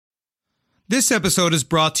This episode is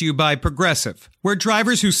brought to you by Progressive, where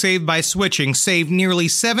drivers who save by switching save nearly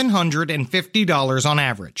 $750 on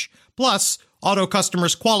average. Plus, auto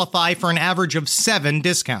customers qualify for an average of 7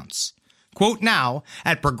 discounts. Quote now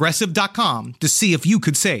at Progressive.com to see if you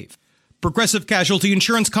could save. Progressive Casualty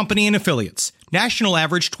Insurance Company and Affiliates. National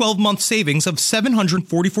average 12-month savings of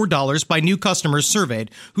 $744 by new customers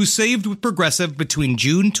surveyed who saved with Progressive between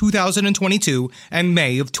June 2022 and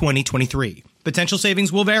May of 2023. Potential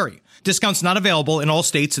savings will vary. Discounts not available in all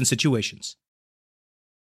states and situations.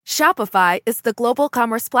 Shopify is the global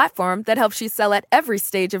commerce platform that helps you sell at every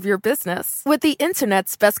stage of your business. With the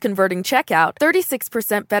internet's best converting checkout,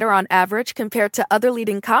 36% better on average compared to other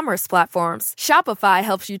leading commerce platforms, Shopify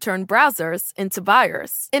helps you turn browsers into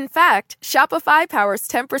buyers. In fact, Shopify powers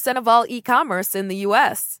 10% of all e-commerce in the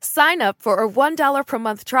U.S. Sign up for a $1 per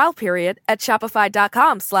month trial period at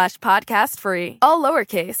shopify.com/podcastfree. All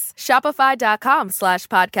lowercase,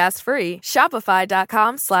 shopify.com/podcastfree,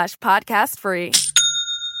 shopify.com/podcastfree.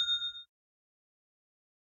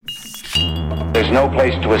 There's no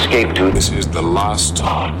place to escape to. This is the last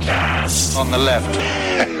podcast. On the left.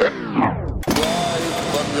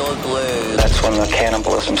 That's when the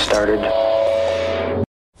cannibalism started.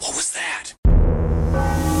 What was that?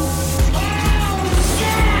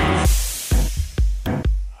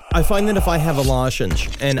 I find that if I have a lozenge,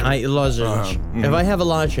 if I have a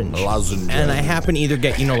lozenge, and I happen to either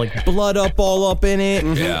get, like blood all up in it,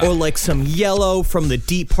 or like some yellow from the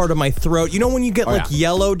deep part of my throat. You know when you get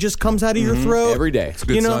yellow just comes out of your throat? Every day. It's a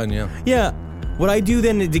good sign, yeah. Yeah. What I do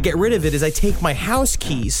then to get rid of it is I take my house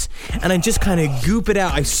keys and I just kind of goop it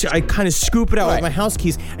out. I kind of scoop it out with my house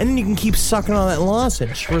keys, and then you can keep sucking on that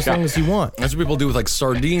lozenge for as long as you want. That's what people do with like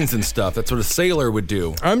sardines and stuff. That's what a sailor would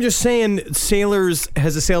do. I'm just saying,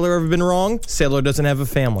 has a sailor ever been wrong? Sailor doesn't have a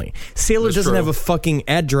family. Sailor doesn't have a fucking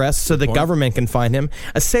address so the government can find him.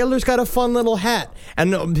 A sailor's got a fun little hat,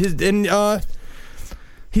 and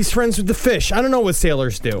he's friends with the fish. I don't know what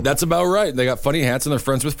sailors do. That's about right. They got funny hats and they're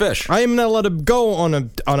friends with fish. I am not allowed to go on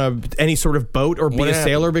any sort of boat or be a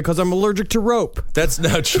sailor because I'm allergic to rope. That's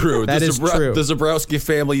not true. That is true. The Zabrowski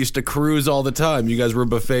family used to cruise all the time. You guys were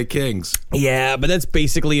buffet kings. Yeah, but that's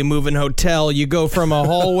basically a moving hotel. You go from a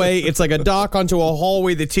hallway, it's like a dock onto a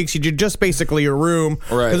hallway that takes you to just basically a room.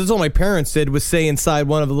 Right. Because that's all my parents did was stay inside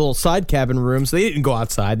one of the little side cabin rooms. They didn't go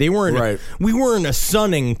outside. They weren't. Right. We weren't a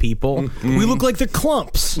sunning people. Mm-hmm. We look like the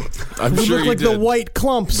clumps. I'm we sure look like did. The white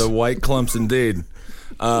clumps. The white clumps, indeed.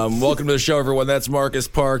 Welcome to the show, everyone. That's Marcus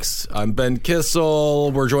Parks. I'm Ben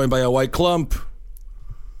Kissel. We're joined by a white clump.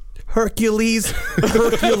 Hercules? Is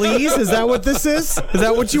that what this is? Is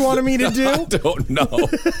that what you wanted me to do? I don't know.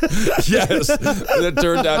 Yes, that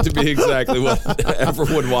turned out to be exactly what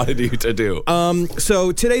everyone wanted you to do.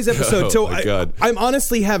 So today's episode, God. I'm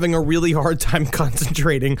honestly having a really hard time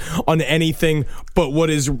concentrating on anything but what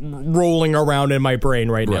is rolling around in my brain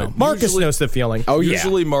right now. Marcus knows the feeling.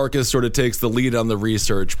 Usually Marcus sort of takes the lead on the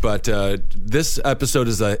research, but this episode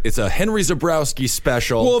is a Henry Zabrowski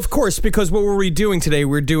special. Well, of course, because what were we doing today?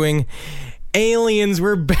 We're doing aliens.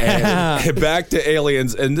 We're back. And back to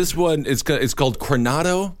aliens. And this one, it's called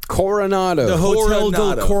Coronado. The Hotel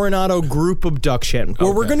del Coronado Group Abduction.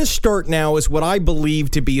 Where we're going to start now is what I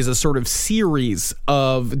believe to be is a sort of series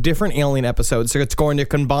of different alien episodes. So it's going to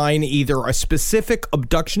combine either a specific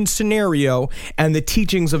abduction scenario and the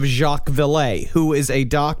teachings of Jacques Vallée, who is a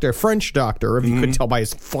doctor, French doctor, if you couldn't tell by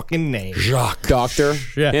his fucking name. Jacques. Doctor.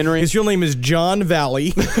 Yeah. Henry. His real name is John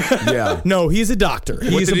Valley. Yeah. No, he's a doctor.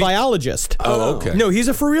 He's a biologist. Oh, okay. No, he's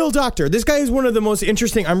a for real doctor. This guy is one of the most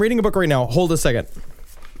interesting. I'm reading a book right now. Hold a second.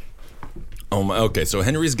 Oh my. Okay, so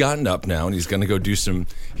Henry's gotten up now, and he's going to go do some.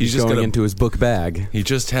 He's just going into his book bag. He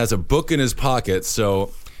just has a book in his pocket,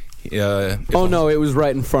 so. No, it was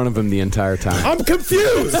right in front of him the entire time. I'm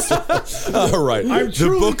confused. All right, I'm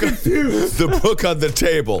truly confused. The book on the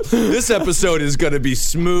table. This episode is going to be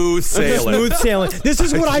smooth sailing. Smooth sailing. This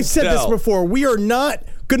is what I said this before. We are not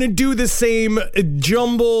going to do the same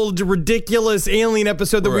jumbled, ridiculous alien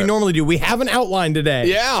episode that we normally do. We have an outline today.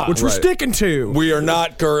 Yeah. Which we're sticking to. We are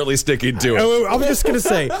not currently sticking to it. I'm just going to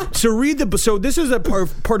say, so this is a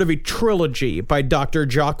part of a trilogy by Dr.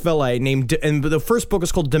 Jacques Vallée and the first book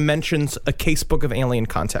is called Dimensions, a Casebook of Alien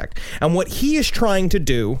Contact. And what he is trying to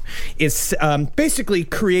do is basically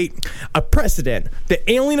create a precedent that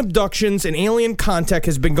alien abductions and alien contact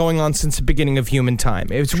has been going on since the beginning of human time.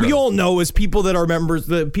 We all know as people that are members,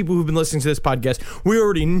 the people who've been listening to this podcast, we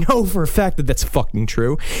already know for a fact that that's fucking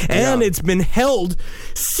true. And it's been held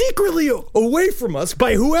secretly away from us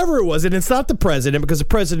by whoever it was. And it's not the president, because the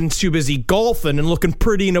president's too busy golfing and looking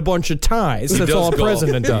pretty in a bunch of ties. That's all a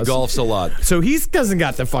president does. He golfs a lot. So he doesn't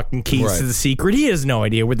got the fucking keys to the secret. He has no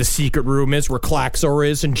idea where the secret room is, where Claxor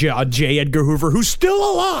is, and J. Edgar Hoover, who's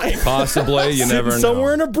still alive. Possibly. You never know.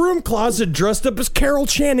 Somewhere in a broom closet dressed up as Carol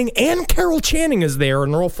Channing, and Carol Channing is there,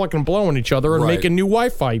 and they're all fucking blowing each other and making new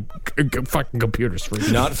Wi-Fi fucking computers for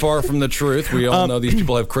you. Not far from the truth. We all know these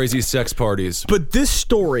people have crazy sex parties. But this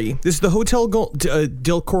story, the Hotel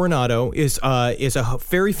del Coronado, is a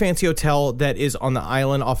very fancy hotel that is on the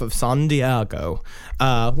island off of San Diego,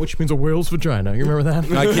 which means a whale's vagina. You remember that?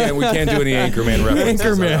 We can't do any Anchorman references.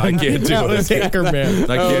 Anchorman. I can't do it. Anchorman.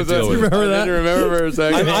 I can't do it. You remember that? I didn't remember for a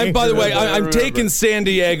second. By the way, I'm taking San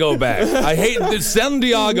Diego back. I hate San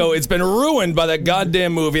Diego. It's been ruined by that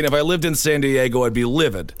goddamn movie, and if I lived in San Diego, I'd be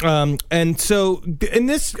livid. And so in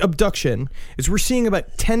this abduction, we're seeing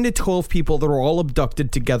about 10 to 12 people that are all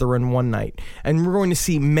abducted together in one night. And we're going to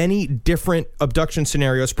see many different abduction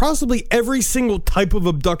scenarios, possibly every single type of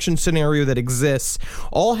abduction scenario that exists,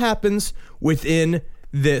 all happens within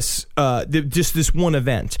this just this one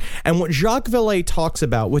event. And what Jacques Vallée talks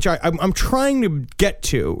about, which I'm trying to get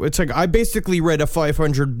to, it's like I basically read a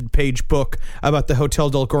 500-page book about the Hotel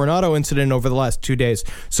del Coronado incident over the last 2 days,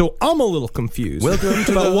 so I'm a little confused. Welcome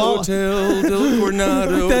to the Hotel del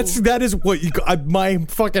Coronado. That is what my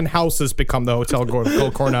fucking house has become, the Hotel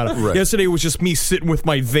del Coronado. Right. Yesterday was just me sitting with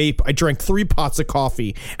my vape. I drank 3 pots of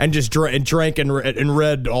coffee and just drank and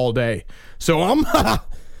read all day. So I'm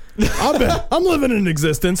living in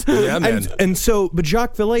existence. Yeah, man. And so, but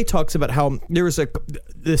Jacques Vallée talks about how there is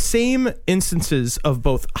the same instances of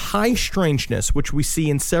both high strangeness, which we see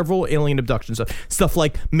in several alien abductions, stuff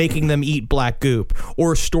like making them eat black goop,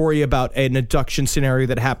 or a story about an abduction scenario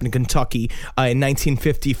that happened in Kentucky in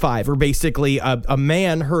 1955, where basically a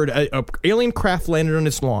man heard a alien craft landed on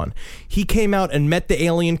his lawn. He came out and met the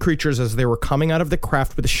alien creatures as they were coming out of the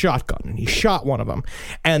craft with a shotgun, and he shot one of them,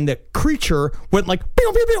 and the creature went like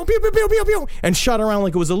pew pew pew pew pew pew pew pew and shot around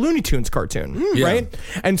like it was a Looney Tunes cartoon, right?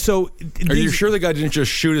 And so, are you sure the guy didn't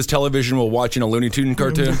just shoot his television while watching a Looney Tune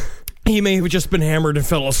cartoon? He may have just been hammered and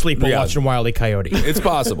fell asleep while watching Wile E. Coyote. It's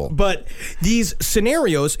possible. But these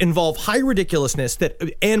scenarios involve high ridiculousness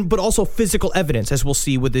but also physical evidence, as we'll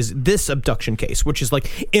see with this abduction case, which is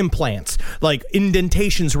like implants, like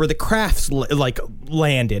indentations where the crafts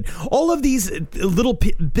landed. All of these little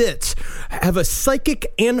bits have a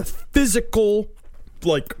psychic and physical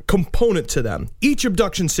component to them, each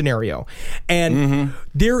abduction scenario. And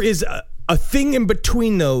there is a thing in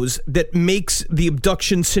between those that makes the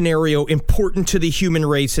abduction scenario important to the human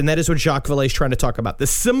race, and that is what Jacques Vallée is trying to talk about. The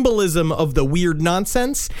symbolism of the weird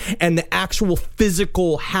nonsense and the actual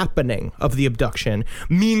physical happening of the abduction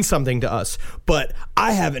means something to us, but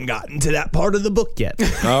I haven't gotten to that part of the book yet.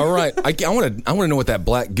 All right. I want to know what that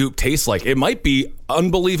black goop tastes like. It might be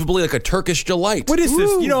unbelievably like a Turkish delight. What is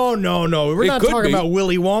this? No. We're not talking about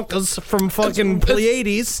Willy Wonka's from fucking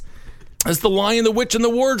Pleiades. It's the Lion, the Witch, and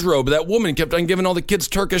the Wardrobe. That woman kept on giving all the kids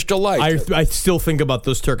Turkish delight. I still think about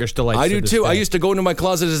those Turkish delights. I do too. Day. I used to go into my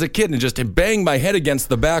closet as a kid and just bang my head against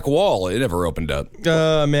the back wall. It never opened up.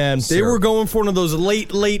 Man, they were going for one of those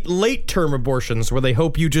late term abortions where they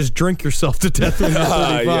hope you just drink yourself to death when you're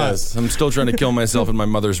 35. Yes, I'm still trying to kill myself in my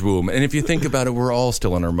mother's womb. And if you think about it, we're all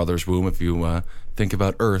still in our mother's womb. If you think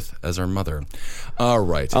about Earth as our mother. All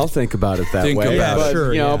right. I'll think about it that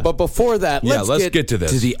way. But before that, let's get to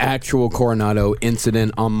this. To the actual Coronado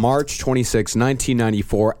incident on March 26,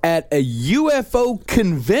 1994 at a UFO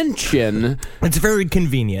convention. It's very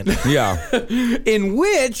convenient. Yeah. In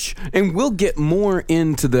which, and we'll get more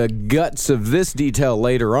into the guts of this detail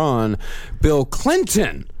later on, Bill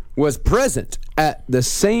Clinton was present at the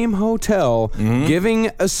same hotel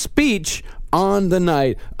giving a speech on the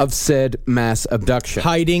night of said mass abduction.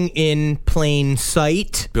 Hiding in plain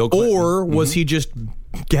sight? Or was he just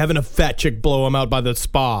having a fat chick blow him out by the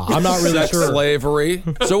spa? I'm not really Sex sure. Slavery.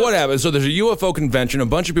 So what happens? So there's a UFO convention. A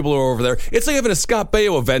bunch of people are over there. It's like having a Scott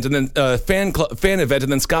Baio event and then fan event,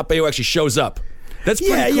 and then Scott Baio actually shows up. That's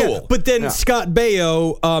pretty cool. Yeah. But then Scott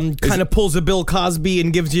Baio kind of pulls a Bill Cosby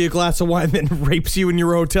and gives you a glass of wine and then rapes you in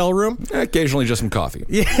your hotel room. Occasionally just some coffee.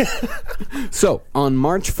 Yeah. So, on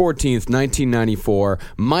March 14th, 1994,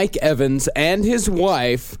 Mike Evans and his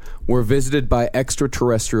wife were visited by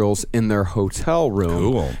extraterrestrials in their hotel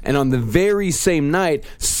room. Cool. And on the very same night,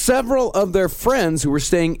 several of their friends who were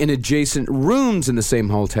staying in adjacent rooms in the same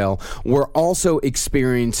hotel were also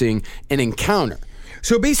experiencing an encounter.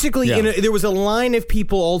 So basically, there was a line of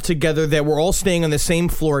people all together that were all staying on the same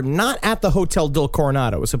floor, not at the Hotel del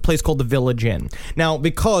Coronado. It was a place called the Village Inn. Now,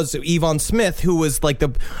 because Yvonne Smith, who was like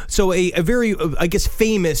a very, I guess,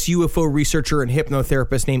 famous UFO researcher and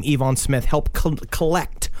hypnotherapist named Yvonne Smith, helped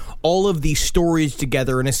collect all of these stories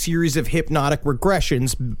together in a series of hypnotic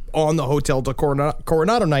regressions on the Hotel del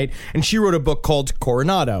Coronado night, and she wrote a book called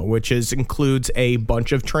Coronado, which includes a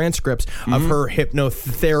bunch of transcripts of her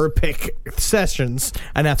hypnotherapic sessions,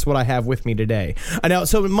 and that's what I have with me today. Now,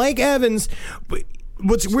 so Mike Evans,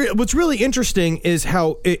 what's really interesting is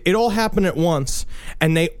how it all happened at once,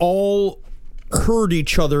 and they all heard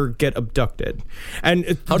each other get abducted.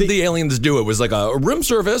 And how did the aliens do it? Was like a room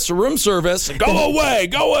service, go away.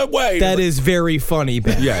 That is very funny,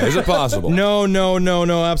 Ben. Yeah, is it possible?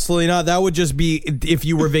 No, absolutely not. That would just be if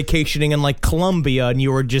you were vacationing in like Colombia and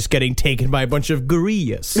you were just getting taken by a bunch of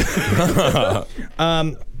gorillas.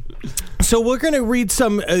 So we're going to read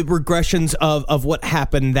some regressions of what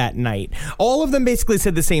happened that night. All of them basically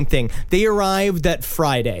said the same thing. They arrived that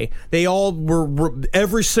Friday. They all were,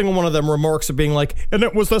 every single one of them remarks of being like, and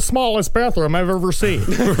it was the smallest bathroom I've ever seen.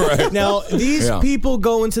 Right. Now, these people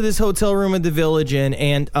go into this hotel room at the Village Inn,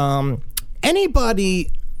 and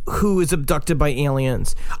anybody who is abducted by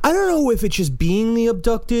aliens, I don't know if it's just being the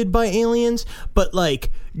abducted by aliens, but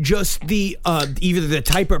like just the either the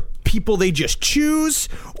type of people they just choose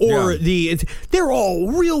or they're all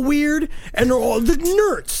real weird and they're all the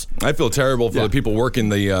nerds. I feel terrible for the people working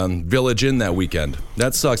the Village Inn that weekend.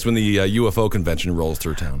 That sucks when the UFO convention rolls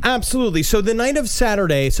through town. Absolutely. So the night of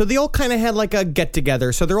Saturday, so they all kind of had like a get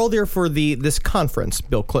together. So they're all there for this conference.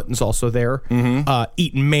 Bill Clinton's also there,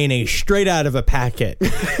 eating mayonnaise straight out of a packet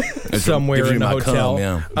somewhere in the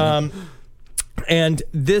hotel. And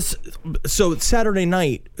so Saturday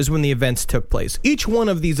night is when the events took place. Each one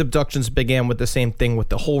of these abductions began with the same thing, with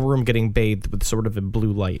the whole room getting bathed with sort of a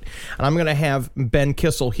blue light. And I'm going to have Ben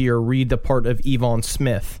Kissel here read the part of Yvonne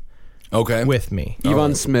Smith. Okay. With me.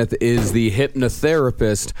 Yvonne Smith is the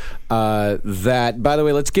hypnotherapist that, by the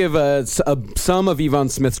way, let's give some of Yvonne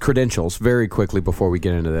Smith's credentials very quickly before we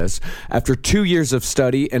get into this. After 2 years of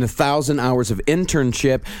study and 1,000 hours of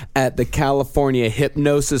internship at the California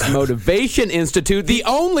Hypnosis Motivation Institute, the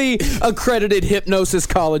only accredited hypnosis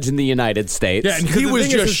college in the United States. Yeah, and he was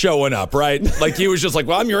just showing up, right? Like he was just like,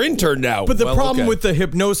 well, I'm your intern now. But the problem with the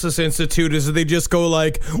Hypnosis Institute is that they just go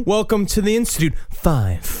like, welcome to the Institute.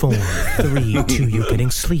 5, 4, 3, 2, you're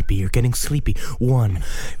getting sleepy. 1,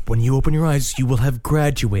 when you open your eyes, you will have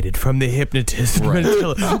graduated from the Hypnotist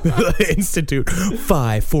Institute.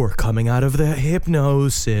 5, 4, coming out of the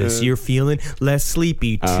hypnosis, you're feeling less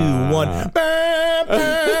sleepy. 2, 1.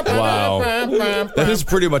 Wow. That is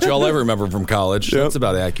pretty much all I remember from college. Yep. That's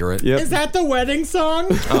about accurate. Yep. Is that the wedding song?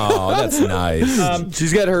 Oh, that's nice. She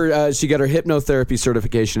got her hypnotherapy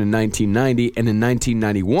certification in 1990, and in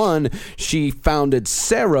 1991, she founded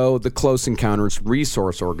CERO, the Close Encounters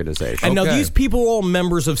Resource Organization. And now these people are all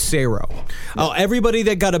members of CERO. Everybody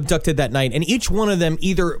that got abducted that night, and each one of them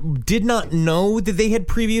either did not know that they had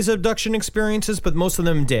previous abduction experiences, but most of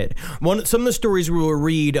them did. Some of the stories we will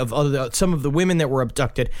read of some of the women that were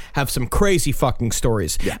abducted have some crazy fucking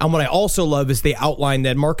stories. Yeah. And what I also love is the outline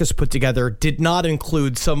that Marcus put together did not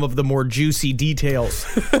include some of the more juicy details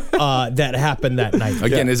that happened that night.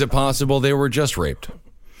 Again, is it possible they were just raped?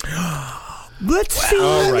 Let's see.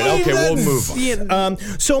 All right. Okay, we'll move on.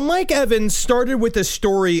 So Mike Evans started with a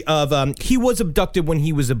story of he was abducted when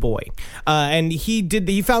he was a boy, and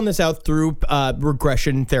he found this out through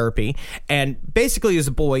regression therapy. And basically, as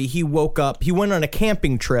a boy, he woke up. He went on a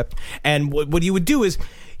camping trip, and what he would do is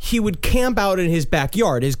he would camp out in his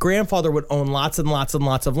backyard. His grandfather would own lots and lots and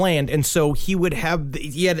lots of land, and so he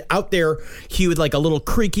had out there, he would like a little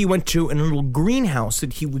creek he went to and a little greenhouse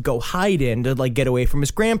that he would go hide in to like get away from his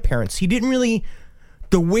grandparents. He didn't really,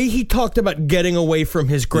 the way he talked about getting away from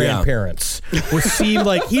his grandparents seemed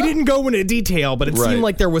like, he didn't go into detail, but it seemed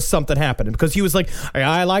like there was something happening, because he was like,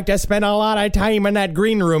 I like to spend a lot of time in that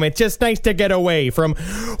green room. It's just nice to get away from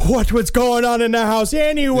what was going on in the house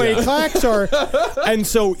anyway. And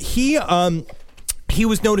so he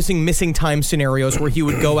was noticing missing time scenarios where he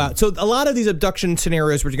would go out. So a lot of these abduction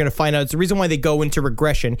scenarios, which you're going to find out, it's the reason why they go into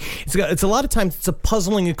regression. It's a lot of times it's a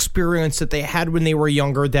puzzling experience that they had when they were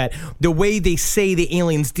younger, that the way they say the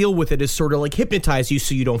aliens deal with it is sort of like hypnotize you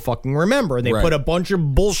so you don't fucking remember. And they put a bunch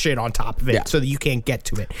of bullshit on top of it so that you can't get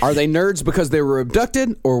to it. Are they nerds because they were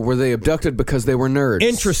abducted, or were they abducted because they were nerds?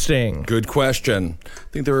 Interesting. Good question. I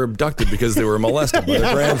think they were abducted because they were molested by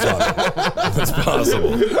their grandfather. That's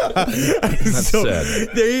possible. That's sad. ahead.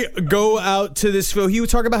 They go out to this. He would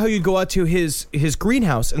talk about how you'd go out to his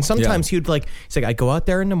greenhouse, and sometimes he's like, I go out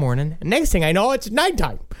there in the morning, and next thing I know, it's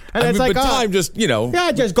nighttime. And it's like, time just, Yeah,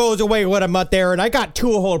 it just goes away when I'm out there, and I got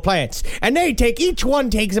 2 whole plants. And each one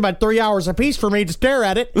takes about 3 hours apiece for me to stare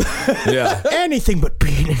at it. Yeah. Anything but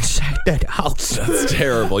being inside that house. That's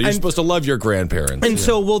terrible. You're supposed to love your grandparents. And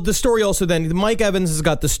so, the story also then, Mike Evans has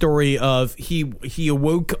got the story of he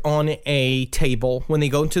awoke on a table. When they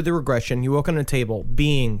go into the regression, he woke on a table,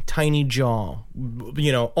 being tiny jaw,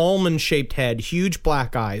 almond-shaped head, huge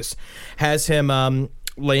black eyes, has him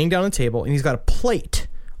laying down on a table, and he's got a plate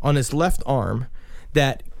on his left arm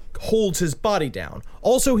that holds his body down.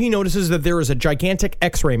 Also, he notices that there is a gigantic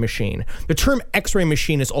X-ray machine. The term X-ray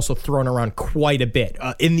machine is also thrown around quite a bit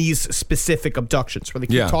in these specific abductions, where they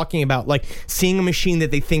keep talking about seeing a machine that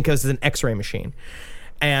they think of as an X-ray machine.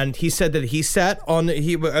 And he said that he sat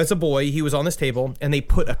as a boy, he was on this table, and they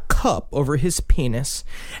put a cup over his penis,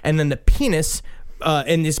 and then the penis,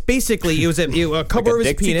 and it's basically, it was a cup over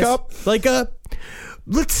his penis, cup?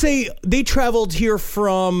 Let's say they traveled here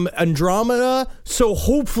from Andromeda, so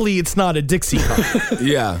hopefully it's not a Dixie cup.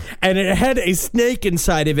 Yeah. And it had a snake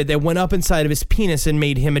inside of it that went up inside of his penis and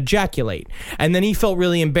made him ejaculate. And then he felt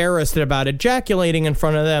really embarrassed about ejaculating in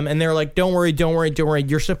front of them, and they're like, don't worry,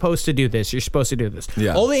 you're supposed to do this.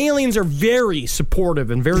 Yeah. All the aliens are very supportive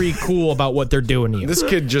and very cool about what they're doing to you. This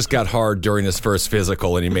kid just got hard during his first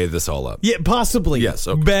physical, and he made this all up. Yeah, possibly. Yes.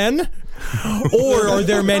 Okay. Ben? Or are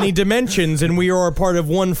there many dimensions and we are a part of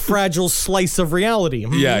one fragile slice of reality?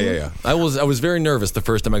 Yeah. I was very nervous the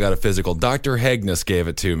first time I got a physical. Dr. Hagness gave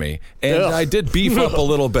it to me, and I did beef up a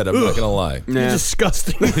little bit. I'm not gonna lie. You're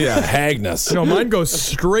disgusting. Yeah, Hagness. No, mine goes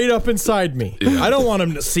straight up inside me. Yeah. I don't want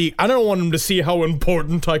him to see how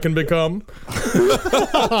important I can become.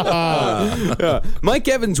 Mike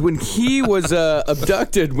Evans, when he was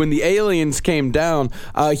abducted, when the aliens came down,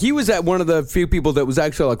 he was at one of the few people that was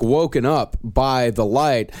actually woken up by the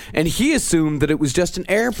light, and he assumed that it was just an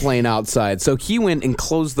airplane outside, so he went and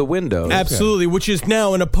closed the window. Absolutely, which is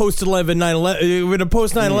now in a post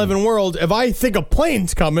 9/11 world. If I think a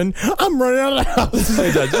plane's coming, I'm running out of the house.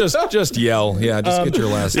 just yell. Yeah, just get your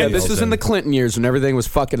last. Yeah, this was in the Clinton years when everything was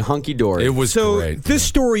fucking hunky dory. It was great. This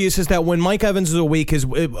story is that when Mike Evans was awake,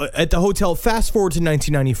 at the hotel. Fast forward to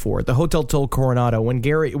 1994, the Hotel Del Coronado.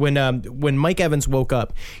 When Mike Evans woke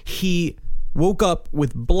up, he woke up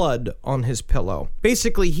with blood on his pillow.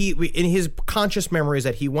 Basically, in his conscious memory is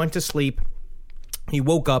that he went to sleep, he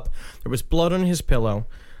woke up, there was blood on his pillow.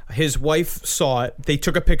 His wife saw it. They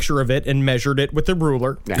took a picture of it and measured it with a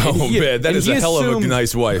rular. Oh, man, that is a hell of a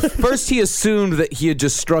nice wife. First, he assumed that he had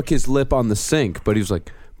just struck his lip on the sink, but he was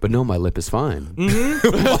like, but no, my lip is fine.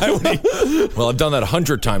 Mm-hmm. Why would he? Well, I've done that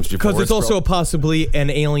 100 times before. Because it's also possibly an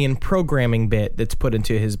alien programming bit that's put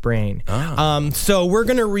into his brain. Oh. So we're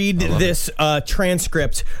going to read this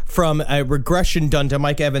transcript from a regression done to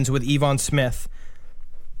Mike Evans with Yvonne Smith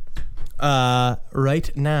right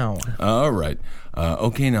now. All right.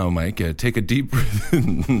 Okay, now, Mike, take a deep breath.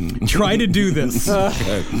 Try to do this.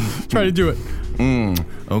 Try to do it.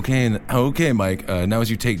 Okay, Mike. Now,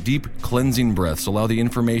 as you take deep, cleansing breaths, allow the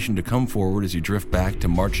information to come forward as you drift back to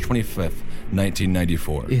March 25th,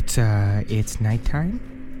 1994. It's nighttime.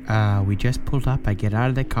 We just pulled up. I get out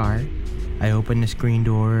of the car. I open the screen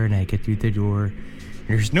door and I get through the door.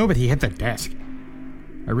 There's nobody at the desk.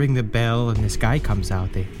 I ring the bell and this guy comes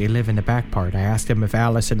out. They live in the back part. I asked him if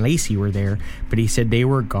Alice and Lacey were there, but he said they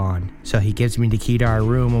were gone. So he gives me the key to our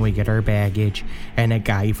room and we get our baggage. And a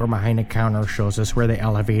guy from behind the counter shows us where the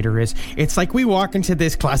elevator is. It's like we walk into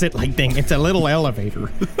this closet-like thing. It's a little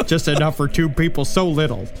elevator. Just enough for 2 people, so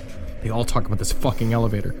little. They all talk about this fucking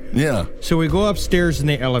elevator. Yeah. So we go upstairs in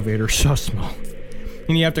the elevator, so small.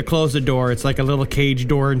 And you have to close the door. It's like a little cage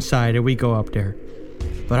door inside, and we go up there.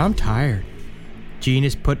 But I'm tired. Jean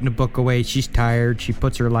is putting the book away. She's tired. She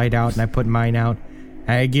puts her light out, and I put mine out.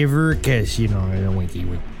 I give her a kiss, a winky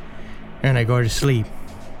wink. And I go to sleep.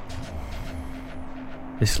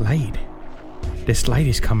 This light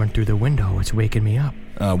is coming through the window. It's waking me up.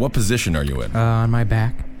 What position are you in? On my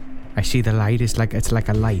back. I see the light. It's like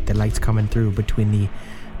a light. The light's coming through between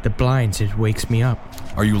the blinds. It wakes me up.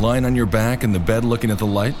 Are you lying on your back in the bed looking at the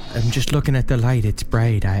light? I'm just looking at the light. It's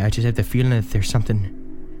bright. I just have the feeling that there's something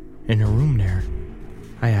in the room there.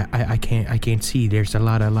 I can't see. There's a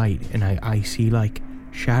lot of light, and I see like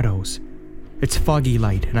shadows. It's foggy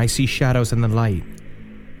light, and I see shadows in the light.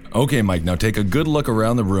 Okay, Mike. Now take a good look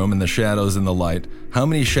around the room and the shadows in the light. How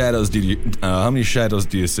many shadows do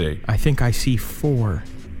you see? I think I see 4.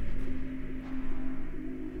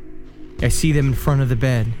 I see them in front of the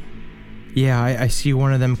bed. Yeah, I see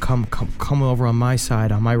one of them come over on my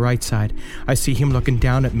side, on my right side. I see him looking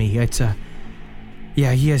down at me.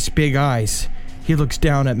 Yeah, he has big eyes. He looks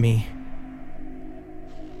down at me.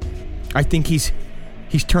 I think he's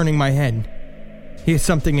turning my head. He has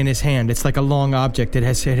something in his hand. It's like a long object. It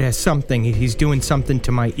has something. He's doing something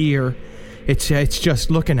to my ear. It's just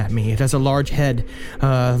looking at me. It has a large head,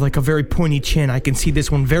 like a very pointy chin. I can see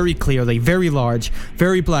this one very clearly, very large,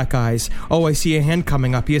 very black eyes. Oh, I see a hand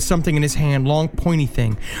coming up. He has something in his hand, long pointy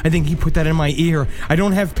thing. I think he put that in my ear. I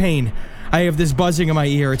don't have pain. I have this buzzing in my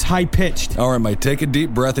ear. It's high-pitched. All right, Mike, take a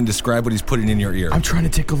deep breath and describe what he's putting in your ear. I'm trying to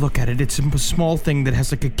take a look at it. It's a small thing that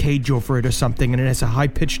has like a cage over it or something, and it has a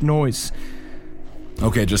high-pitched noise.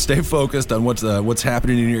 Okay, just stay focused on what's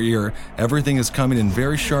happening in your ear. Everything is coming in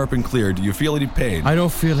very sharp and clear. Do you feel any pain? I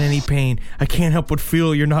don't feel any pain. I can't help but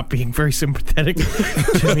feel you're not being very sympathetic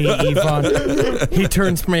to me, Yvonne. He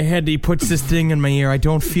turns my head. He puts this thing in my ear. I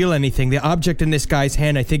don't feel anything. The object in this guy's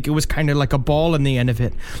hand, I think it was kind of like a ball in the end of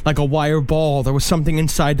it, like a wire ball. There was something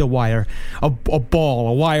inside the wire, a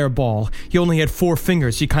wire ball. He only had 4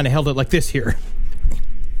 fingers. He kind of held it like this here.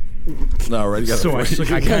 All right, so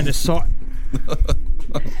I kind of saw it.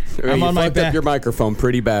 I'm on my back. Up your microphone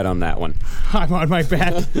pretty bad on that one. I'm on my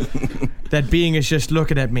back. That being is just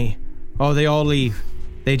looking at me. Oh, they all leave.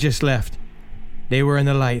 They just left. They were in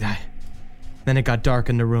the light. Then it got dark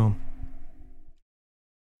in the room.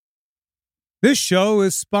 This show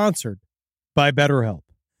is sponsored by BetterHelp.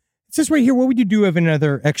 It says right here, what would you do if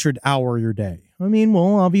another extra hour of your day? I mean,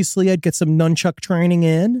 well, obviously I'd get some nunchuck training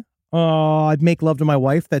in. I'd make love to my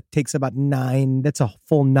wife. That takes about 9. That's a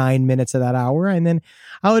full 9 minutes of that hour. And then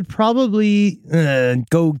I would probably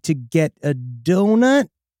go to get a donut.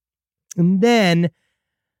 And then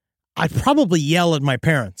I'd probably yell at my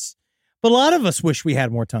parents. But a lot of us wish we had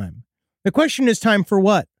more time. The question is, time for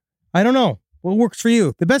what? I don't know. What works for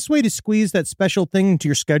you? The best way to squeeze that special thing into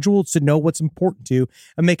your schedule is to know what's important to you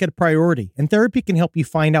and make it a priority. And therapy can help you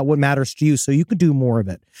find out what matters to you so you can do more of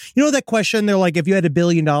it. You know that question? They're like, if you had $1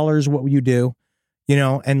 billion, what would you do? You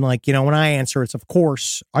know, and like, you know, when I answer, it's of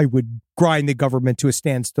course I would grind the government to a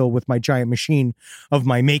standstill with my giant machine of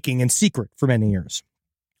my making in secret for many years.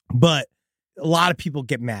 But a lot of people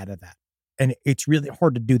get mad at that. And it's really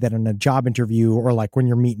hard to do that in a job interview or like when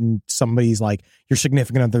you're meeting somebody's like your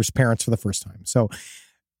significant other's parents for the first time. So,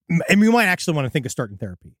 and you might actually want to think of starting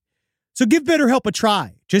therapy. So give BetterHelp a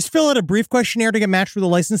try. Just fill out a brief questionnaire to get matched with a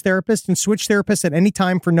licensed therapist and switch therapists at any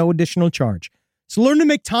time for no additional charge. So learn to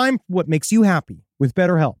make time for what makes you happy with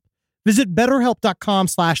BetterHelp. Visit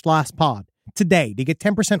BetterHelp.com/lastpod today to get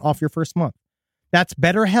 10% off your first month. That's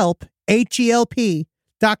BetterHelp,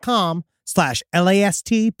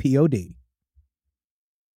 HELP.com/LASTPOD.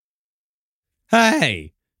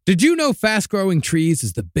 Hey, did you know Fast Growing Trees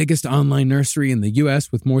is the biggest online nursery in the U.S.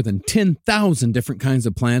 with more than 10,000 different kinds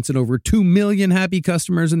of plants and over 2 million happy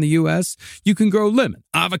customers in the U.S.? You can grow lemon,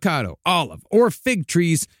 avocado, olive, or fig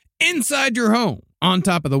trees inside your home, on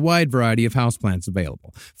top of the wide variety of houseplants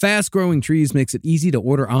available. Fast Growing Trees makes it easy to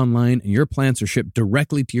order online, and your plants are shipped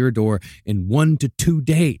directly to your door in 1 to 2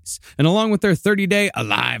 days. And along with their 30-day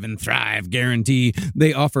Alive and Thrive guarantee,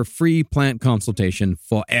 they offer free plant consultation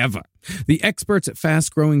forever. The experts at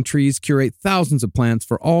Fast Growing Trees curate thousands of plants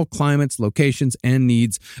for all climates, locations, and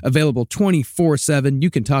needs. Available 24/7, you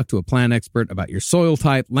can talk to a plant expert about your soil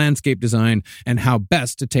type, landscape design, and how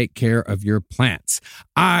best to take care of your plants.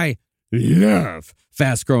 I love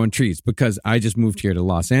Fast Growing Trees because I just moved here to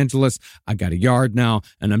Los Angeles. I got a yard now,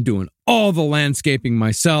 and I'm doing all the landscaping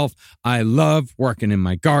myself. I love working in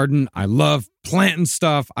my garden. I love planting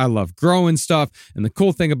stuff. I love growing stuff. And the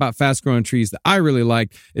cool thing about Fast Growing Trees that I really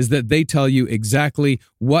like is that they tell you exactly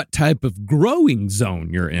what type of growing zone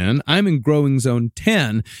you're in. I'm in growing zone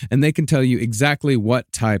 10, and they can tell you exactly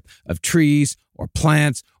what type of trees or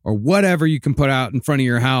plants or whatever you can put out in front of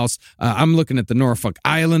your house. I'm looking at the Norfolk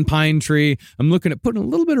Island pine tree. I'm looking at putting a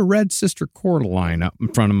little bit of red sister cordyline up in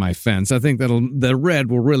front of my fence. I think the red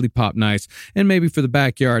will really pop nice. And maybe for the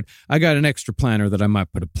backyard, I got an extra planter that I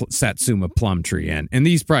might put a Satsuma plum tree in. And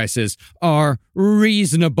these prices are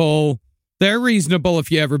reasonable. They're reasonable if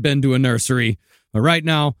you ever been to a nursery. But right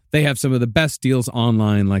now, they have some of the best deals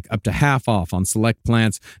online, like up to half off on select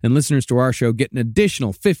plants. And listeners to our show get an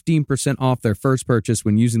additional 15% off their first purchase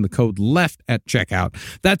when using the code LEFT at checkout.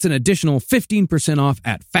 That's an additional 15% off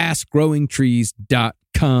at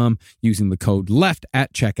fastgrowingtrees.com using the code LEFT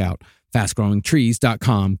at checkout.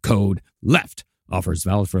 Fastgrowingtrees.com, code LEFT. Offers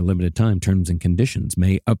valid for a limited time. Terms and conditions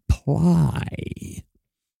may apply.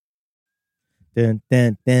 Dun,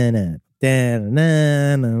 dun, dun, dun.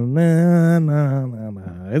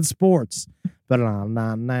 It's sports.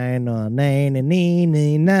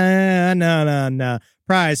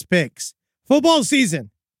 Prize Picks. Football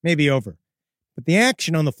season may be over, but the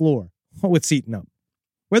action on the floor, it's heating up.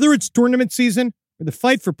 Whether it's tournament season or the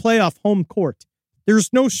fight for playoff home court,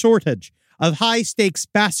 there's no shortage of high-stakes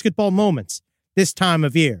basketball moments this time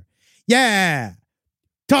of year. Yeah!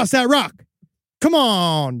 Toss that rock! Come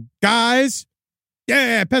on, guys!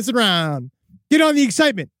 Yeah, pass it around. Get on the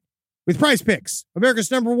excitement with Prize Picks, America's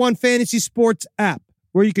 #1 fantasy sports app,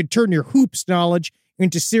 where you can turn your hoops knowledge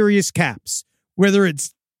into serious caps. Whether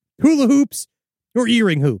it's hula hoops or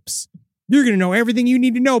earring hoops, you're going to know everything you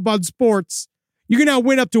need to know about sports. You can now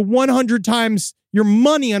win up to 100 times your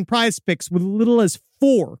money on Prize Picks with as little as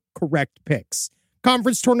 4 correct picks.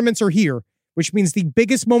 Conference tournaments are here, which means the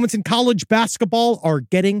biggest moments in college basketball are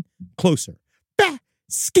getting closer.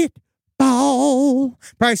 Basketball.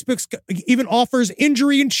 Prize Picks even offers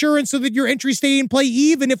injury insurance so that your entries stay in play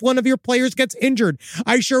even if one of your players gets injured.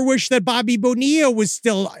 I sure wish that Bobby Bonilla was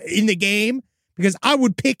still in the game, because I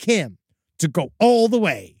would pick him to go all the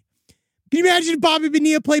way. Can you imagine if Bobby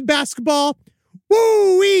Bonilla played basketball?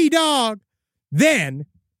 Woo-wee, dog. Then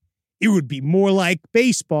it would be more like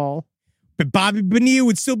baseball, but Bobby Bonilla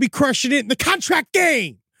would still be crushing it in the contract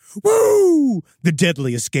game. Woo! The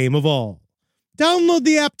deadliest game of all. Download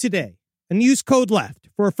the app today and use code LEFT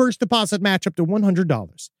for a first deposit match up to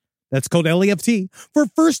 $100. That's code LEFT for a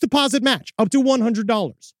first deposit match up to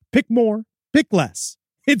 $100. Pick more, pick less.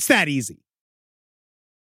 It's that easy.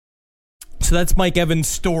 So that's Mike Evans'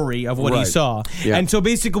 story of what he saw. Yeah. And so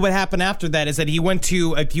basically what happened after that is that he went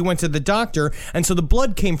to the doctor, and so the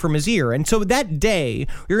blood came from his ear. And so that day,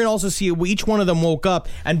 you're going to also see each one of them woke up,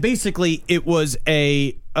 and basically it was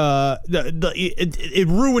it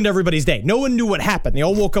ruined everybody's day. No one knew what happened. They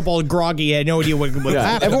all woke up all groggy, had no idea what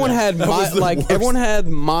happened. Everyone had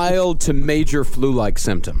mild to major flu-like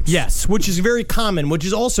symptoms. Yes, which is very common, which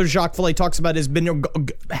is also Jacques Vallée talks about has been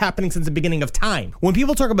happening since the beginning of time. When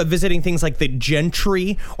people talk about visiting things like the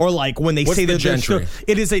gentry, or like when they say the that gentry?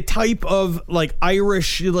 It is a type of like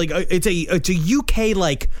Irish, like it's a UK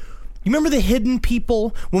like. You remember the hidden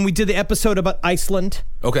people when we did the episode about Iceland?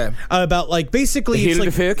 Okay. About like basically the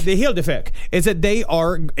Hildefik is that they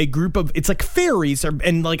are a group of, it's like fairies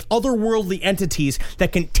and like otherworldly entities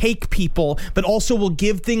that can take people, but also will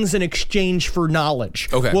give things in exchange for knowledge.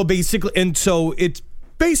 Okay. Well, basically, and so it's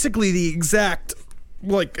basically the exact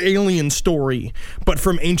like alien story, but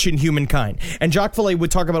from ancient humankind. And Jacques Vallée would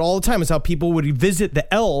talk about all the time is how people would visit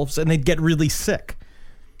the elves and they'd get really sick.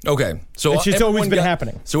 Okay, so it's just always been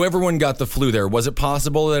happening. So everyone got the flu there. Was it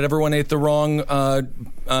possible that everyone ate the wrong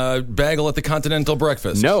bagel at the continental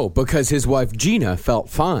breakfast? No, because his wife Gina felt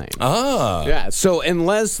fine. Ah. Yeah, so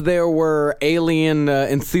unless there were alien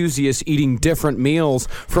enthusiasts eating different meals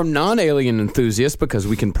from non-alien enthusiasts, because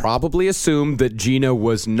we can probably assume that Gina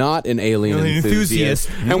was not an alien enthusiast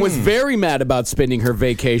and was very mad about spending her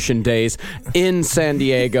vacation days in San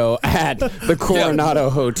Diego at the Coronado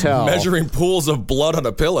Hotel. Measuring pools of blood on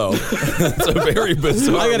a pillow. That's a very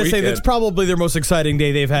bizarre I gotta say, weekend. that's probably their most exciting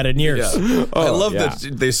day they've had in years. Yeah. I love that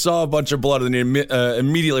they saw a bunch of blood and they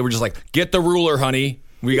immediately were just like, get the ruler, honey.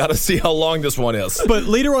 We got to see how long this one is. But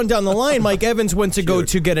later on down the line, Mike Evans went to go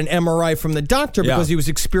to get an MRI from the doctor because he was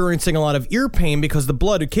experiencing a lot of ear pain because the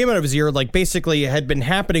blood that came out of his ear, like basically had been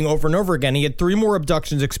happening over and over again. He had 3 more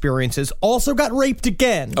abductions experiences. Also got raped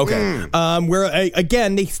again. Okay. Where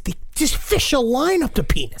again they just fish a line up the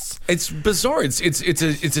penis. It's bizarre. It's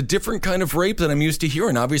a different kind of rape than I'm used to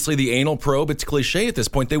hearing. Obviously, the anal probe, it's cliche at this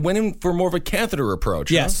point. They went in for more of a catheter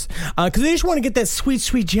approach. Yes, because they just want to get that sweet,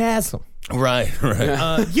 sweet jazz. Right.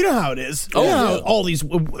 You know how it is. All these,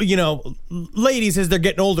 ladies as they're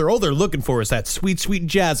getting older, all they're looking for is that sweet, sweet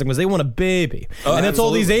jazzing because they want a baby, and that's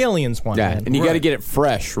all these aliens want. Yeah, and you got to get it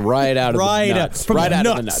fresh right out of the nuts. Out of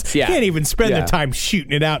the nuts. Yeah. You can't even spend the time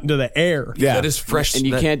shooting it out into the air. Yeah, that is fresh, and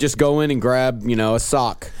you can't just go in and grab, a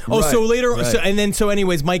sock. So later,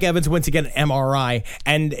 anyways, Mike Evans went to get an MRI,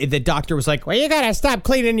 and the doctor was like, "Well, you gotta stop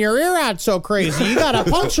cleaning your ear out so crazy. You got a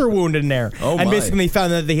puncture wound in there." And basically, they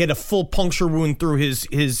found that they had a full puncture wound through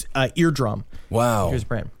his eardrum. Wow. His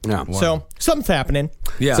brain. Yeah. Wow. So something's happening.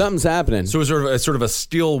 Yeah. Something's happening. So it's sort of a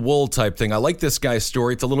steel wool type thing. I like this guy's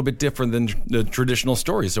story. It's a little bit different than the traditional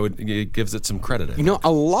story, so it gives it some credit.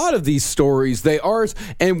 A lot of these stories, they are,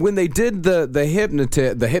 and when they did the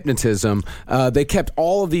hypnotism, they kept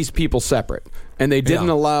all of these people separate. And they didn't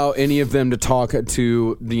allow any of them to talk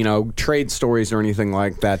to, trade stories or anything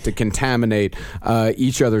like that to contaminate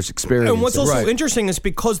each other's experience. And what's also interesting is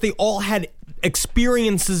because they all had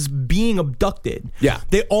experiences being abducted. Yeah.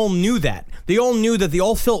 They all knew that. They all knew that they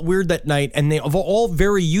all felt weird that night, and they were all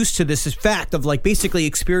very used to this fact of like basically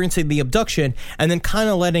experiencing the abduction and then kind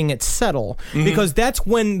of letting it settle. Because that's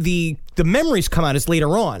when the memories come out is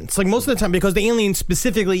later on. It's like most of the time, because the aliens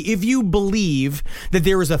specifically, if you believe that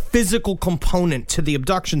there is a physical component to the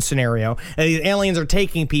abduction scenario, and these aliens are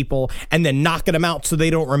taking people and then knocking them out so they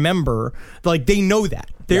don't remember, like they know that.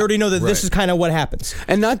 They already know that this is kind of what happens.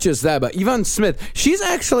 And not just that, but Yvonne Smith, she's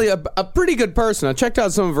actually a pretty good person. I checked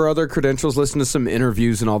out some of her other credentials, listened to some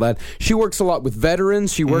interviews and all that. She works a lot with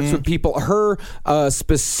veterans. She works with people. Her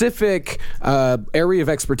specific area of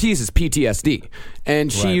expertise is PTSD.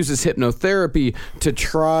 And she uses hypnotherapy to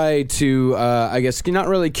try to, I guess, not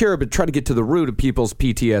really cure, but try to get to the root of people's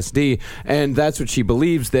PTSD. And that's what she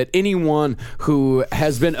believes, that anyone who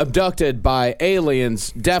has been abducted by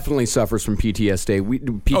aliens definitely suffers from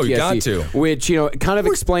PTSD. Oh, you got to. Which, kind of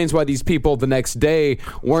explains why these people the next day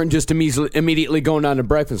weren't just immediately going down to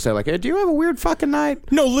breakfast and say, like, hey, do you have a weird fucking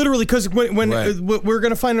night? No, literally, because when we're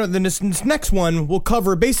going to find out in this next one, we'll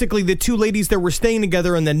cover basically the two ladies that were staying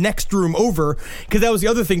together in the next room over, because that was the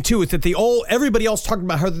other thing, too, is that everybody else talked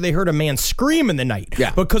about how they heard a man scream in the night.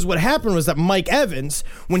 Yeah. Because what happened was that Mike Evans,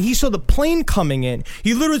 when he saw the plane coming in,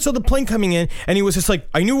 he literally saw the plane coming in, and he was just like,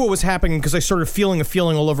 I knew what was happening because I started feeling a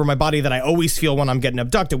feeling all over my body that I always feel when I'm getting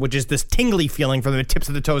abducted, which is this tingly feeling from the tips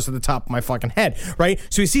of the toes to the top of my fucking head, right?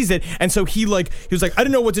 So he sees it, and so he was like, I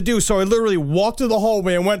didn't know what to do, so I literally walked to the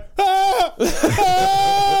hallway and went, ah!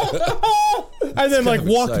 And then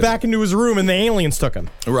walked back into his room, and the aliens took him.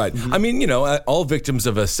 Right. I mean, all victims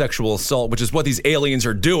of a sexual assault, which is what these aliens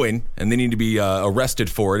are doing, and they need to be arrested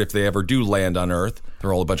for it if they ever do land on Earth.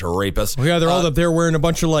 They're all a bunch of rapists. Well, yeah, they're all up there wearing a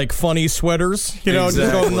bunch of funny sweaters, just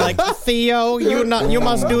going like, Theo, you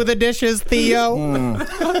must do the dishes, Theo.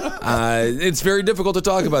 It's very difficult to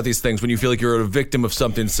talk about these things when you feel like you're a victim of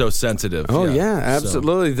something so sensitive. Oh yeah,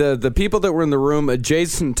 absolutely. So. The people that were in the room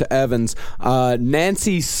adjacent to Evans,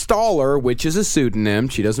 Nancy Staller, which is a pseudonym.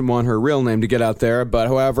 She doesn't want her real name to get out there, but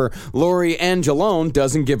however, Lori Angelone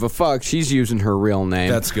doesn't give a fuck. She's using her real name.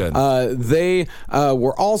 That's good. They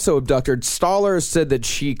were also abducted. Staller said that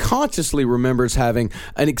she consciously remembers having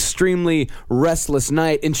an extremely restless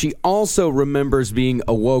night, and she also remembers being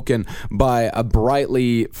awoken by a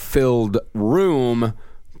brightly filled room,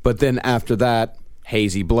 but then after that,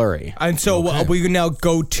 hazy, blurry. And so we now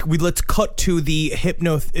let's cut to the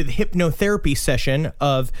hypnotherapy session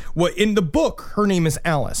of what in the book her name is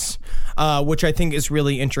Alice, which I think is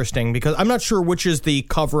really interesting because I'm not sure which is the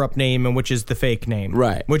cover-up name and which is the fake name.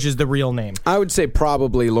 Right. Which is the real name. I would say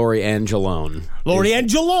probably Lori Angelone.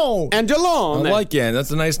 Angelone! I like it.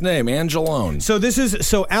 That's a nice name, Angelone.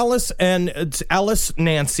 So Alice and it's Alice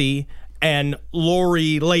Nancy and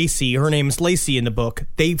Lori Lacey, her name's Lacey in the book,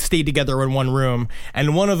 they stayed together in one room,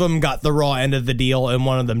 and one of them got the raw end of the deal, and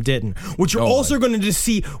one of them didn't. What you're also going to just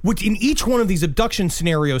see, which in each one of these abduction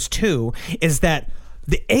scenarios, too, is that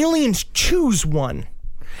the aliens choose one.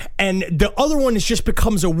 And the other one just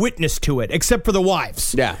becomes a witness to it, except for the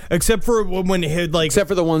wives. Yeah. Except for when except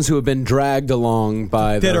for the ones who have been dragged along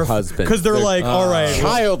by their husbands. Because they're all right.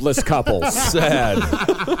 Childless couples. Sad.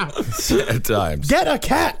 Sad times. Get a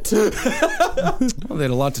cat! Well, they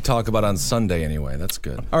had a lot to talk about on Sunday anyway. That's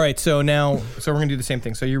good. All right, so we're going to do the same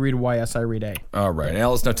thing. So you read YS, I read A. All right.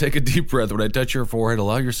 Alice, now take a deep breath. When I touch your forehead,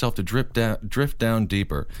 allow yourself to drift down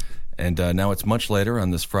deeper. And now it's much later on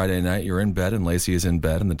this Friday night. You're in bed, and Lacey is in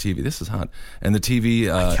bed, and the TV. This is hot. And the TV.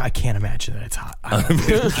 I can't imagine that it's hot. I don't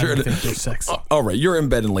think there's sex. All right, you're in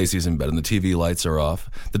bed, and Lacey's in bed, and the TV lights are off.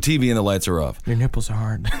 The TV and the lights are off. Your nipples are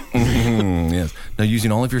hard. Yes. Now,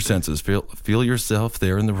 using all of your senses, feel yourself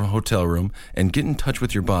there in the hotel room, and get in touch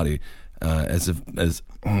with your body, Yes.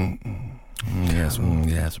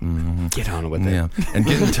 Get on with it. Yeah. And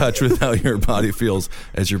get in touch with how your body feels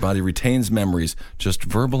as your body retains memories. Just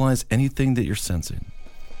verbalize anything that you're sensing.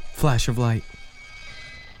 Flash of light.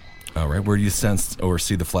 All right. Where do you sense or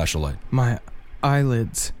see the flash of light? My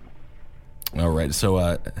eyelids. All right.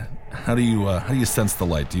 So, how do you sense the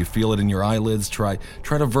light? Do you feel it in your eyelids? Try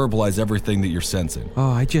to verbalize everything that you're sensing. Oh,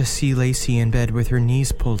 I just see Lacey in bed with her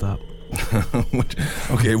knees pulled up.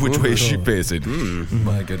 Which way is she facing?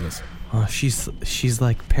 My goodness. Oh, she's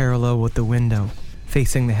like parallel with the window,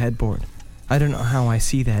 facing the headboard. I don't know how I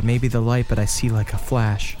see that. Maybe the light, but I see like a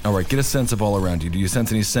flash. All right, get a sense of all around you. Do you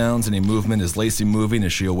sense any sounds, any movement? Is Lacey moving?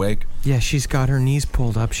 Is she awake? Yeah, she's got her knees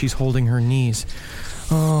pulled up. She's holding her knees.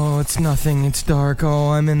 Oh, it's nothing. It's dark. Oh,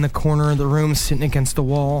 I'm in the corner of the room sitting against the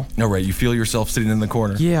wall. All right, you feel yourself sitting in the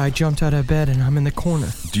corner? Yeah, I jumped out of bed and I'm in the corner.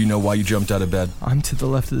 Do you know why you jumped out of bed? I'm to the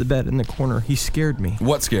left of the bed in the corner. He scared me.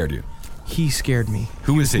 What scared you? He scared me.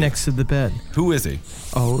 Who is he? Next to the bed. Who is he?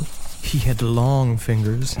 Oh, he had long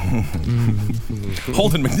fingers.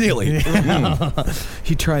 Holden McNeely.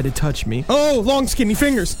 He tried to touch me. Oh, long skinny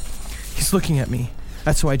fingers. He's looking at me.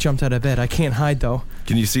 That's why I jumped out of bed. I can't hide, though.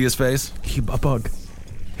 Can you see his face? A bug.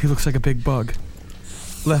 He looks like a big bug.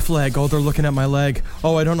 Left leg. Oh, they're looking at my leg.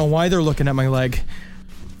 Oh, I don't know why they're looking at my leg.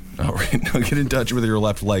 All right, now get in touch with your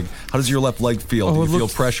left leg. How does your left leg feel? Oh, Do you feel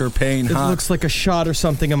pressure, pain, It hot? looks like a shot or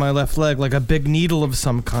something in my left leg, like a big needle of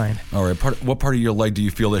some kind. All right, what part of your leg do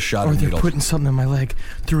you feel this shot Or of they're needle? putting something in my leg.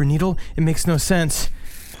 Through a needle? It makes no sense.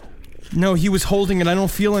 No, he was holding it. I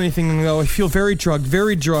don't feel anything, though. I feel very drugged,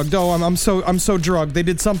 very drugged. Oh, I'm so drugged. They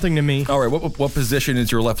did something to me. All right, what position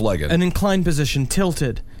is your left leg in? An inclined position,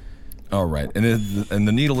 tilted. All right, and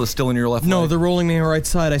the needle is still in your left leg? No, they're rolling me right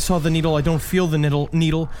side. I saw the needle. I don't feel the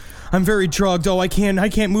needle. I'm very drugged. Oh, I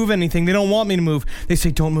can't move anything. They don't want me to move. They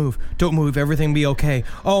say, don't move. Everything be okay.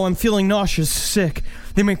 Oh, I'm feeling nauseous, sick.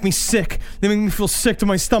 They make me sick. They make me feel sick to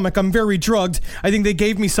my stomach. I'm very drugged. I think they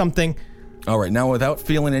gave me something. All right, now without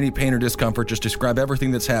feeling any pain or discomfort, just describe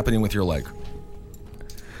everything that's happening with your leg.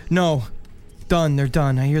 No. Done. They're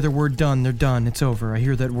done. I hear the word done. They're done. It's over. I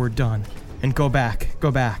hear that word done. And go back.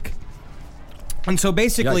 And so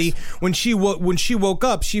basically, when she woke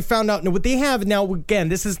up, she found out what they have now. Again,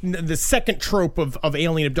 this is the second trope of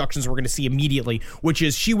alien abductions we're going to see immediately, which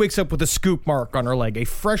is she wakes up with a scoop mark on her leg, a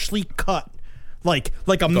freshly cut, like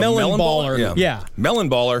a melon baller. Yeah. Melon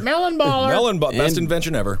baller. Best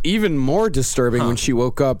invention ever. Even more disturbing, when she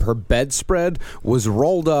woke up, her bedspread was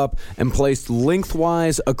rolled up and placed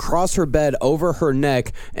lengthwise across her bed over her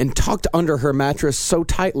neck and tucked under her mattress so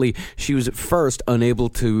tightly she was at first unable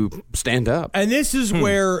to stand up. And this is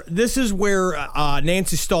where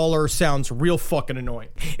Nancy Stoller sounds real fucking annoying.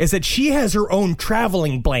 Is that she has her own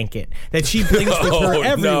traveling blanket that she brings with her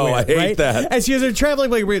everywhere. No, I hate right? that. And she has her traveling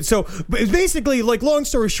blanket. So basically, like, long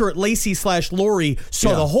story short, Lacey/Lori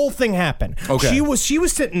saw the whole thing happen. Okay. She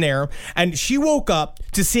was sitting there, and she woke up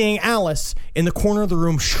to seeing Alice in the corner of the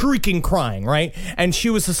room shrieking, crying, right? And she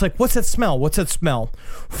was just like, what's that smell?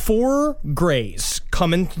 4 grays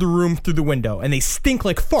come into the room through the window, and they stink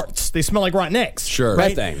like farts. They smell like rotten eggs. Sure.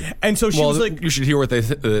 Right? Thing. And so she was like... You should hear what they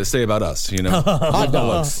say about us, you know? Hot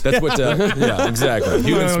dogs. That's what... yeah, exactly.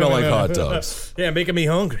 Humans smell like hot dogs. Yeah, making me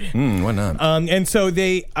hungry. Why not? And so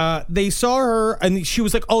they saw her, and she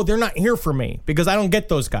was like, oh, they're not here for me, because I don't get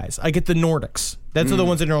those guys. I get the Nordics. That's the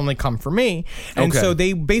ones that normally come for me. And so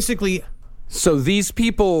they basically... So these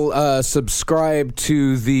people subscribe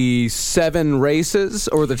to the 7 races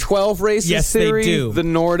or the 12 races theory? Yes, they do. The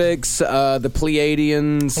Nordics, the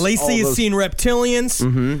Pleiadians. Lacey has seen reptilians.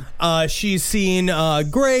 Mm-hmm. She's seen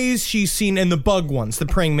greys. She's seen, and the bug ones, the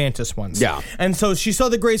praying mantis ones. Yeah. And so she saw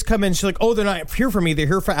the greys come in. She's like, oh, they're not here for me. They're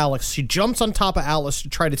here for Alex. She jumps on top of Alice to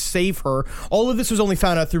try to save her. All of this was only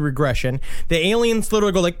found out through regression. The aliens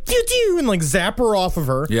literally go like, doo-doo, and like zap her off of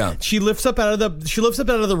her. Yeah. She lifts up out of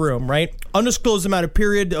the room, right? Undisclosed amount of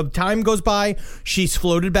period of time goes by. She's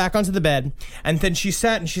floated back onto the bed, and then she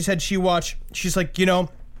sat and she said she watched. She's like, I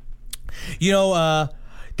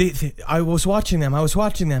was watching them,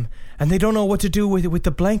 and they don't know what to do with the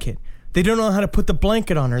blanket. They don't know how to put the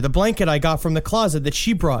blanket on her. The blanket I got from the closet that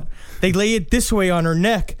she brought. They lay it this way on her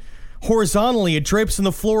neck, horizontally. It drapes on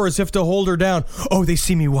the floor as if to hold her down. Oh, they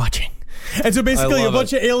see me watching. And so basically a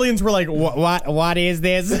bunch of aliens were like, what is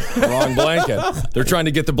this? Wrong blanket. They're trying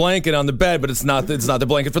to get the blanket on the bed, but it's not the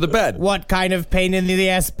blanket for the bed. What kind of pain in the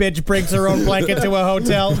ass bitch brings her own blanket to a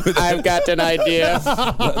hotel? I've got an idea.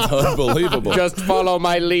 That's unbelievable. Just follow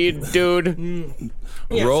my lead, dude.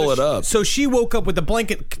 Roll it up. So she woke up with the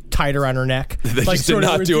blanket tied around her neck. They just did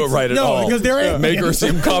not do it right at all. No, because they're make her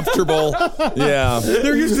seem comfortable. Yeah.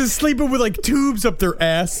 They're used to sleeping with like tubes up their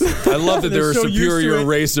ass. I love that they're a so superior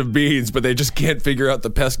race of beings, but they just can't figure out the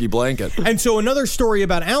pesky blanket. And so another story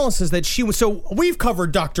about Alice is that she was... So we've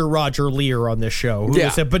covered Dr. Roger Lear on this show, who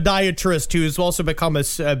is a podiatrist who's also become a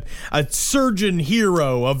surgeon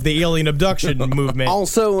hero of the alien abduction movement.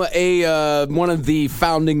 Also one of the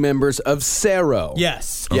founding members of CERO.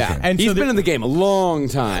 Yes. Yeah. Okay. And he's so been in the game a long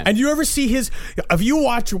time. And you ever see if you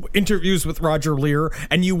watch interviews with Roger Lear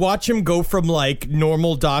and you watch him go from like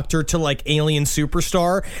normal doctor to like alien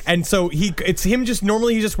superstar, and so it's him just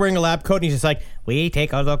normally he's just wearing a lab coat and he's just like, we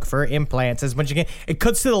take a look for implants as much as you can. It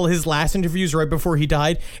cuts to his last interviews right before he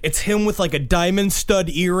died. It's him with like a diamond stud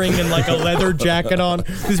earring and like a leather jacket on.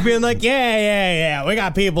 Just being like, yeah. We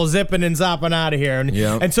got people zipping and zopping out of here.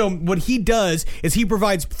 And so what he does is he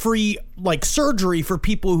provides free like surgery for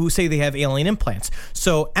people who say they have alien implants.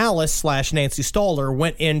 So Alice / Nancy Staller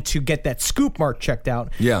went in to get that scoop mark checked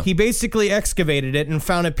out. Yeah. He basically excavated it and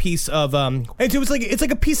found a piece of it's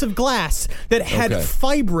like a piece of glass that had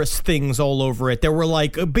fibrous things all over it that were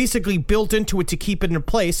like basically built into it to keep it in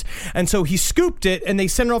place. And so he scooped it and they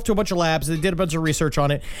sent it off to a bunch of labs. They did a bunch of research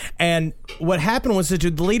on it. And what happened was that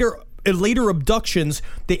later abductions,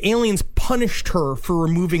 the aliens punished her for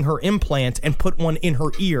removing her implant and put one in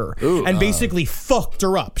her ear and basically fucked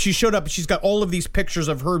her up. She showed up, she's got all of these pictures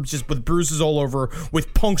of her just with bruises all over,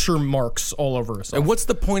 with puncture marks all over herself. And what's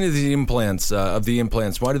the point of the implants? Why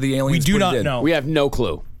do the aliens? We do put not it in? know. We have no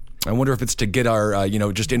clue. I wonder if it's to get our,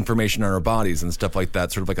 just information on our bodies and stuff like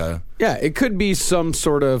that. Sort of like a... Yeah, it could be some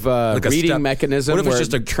sort of reading mechanism where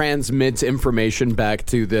it transmits information back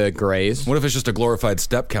to the Greys. What if it's just a glorified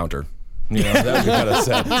step counter? That would be kind of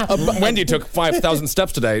sad. Wendy took 5,000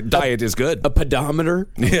 steps today. Diet is good. A pedometer?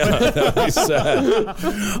 Yeah, that would be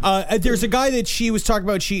sad. There's a guy that she was talking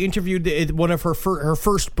about. She interviewed in one of her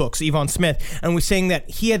first books, Yvonne Smith, and was saying that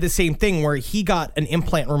he had the same thing where he got an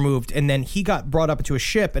implant removed and then he got brought up into a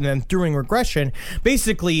ship, and then during regression,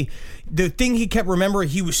 basically the thing he kept remembering,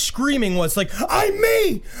 he was screaming was like, I'm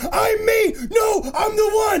me! No, I'm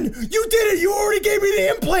the one! You did it! You already gave me the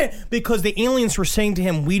implant! Because the aliens were saying to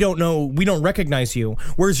him, we don't know, we don't recognize you.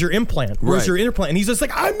 Where's your implant? Where's your implant? And he's just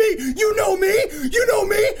like, I'm me! You know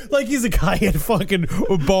me! Like he's a guy at fucking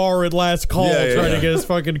bar at last call trying to get his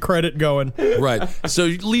fucking credit going. Right. So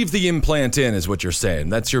leave the implant in is what you're saying.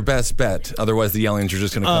 That's your best bet. Otherwise the aliens are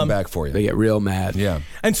just going to come back for you. They get real mad. Yeah.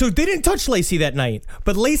 And so they didn't touch Lacey that night,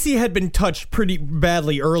 but Lacey had been touched pretty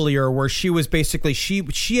badly earlier, where she was basically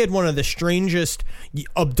she had one of the strangest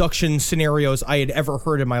abduction scenarios I had ever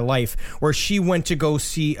heard in my life, where she went to go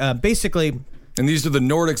see basically. And these are the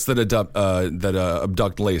Nordics that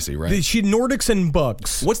abduct Lacey, right? Nordics and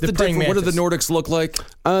bugs. What's the difference? What do the Nordics look like?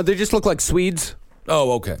 They just look like Swedes.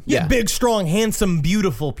 Oh, okay. Yeah, big, strong, handsome,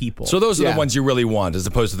 beautiful people. So those are the ones you really want, as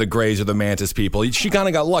opposed to the Greys or the Mantis people. She kind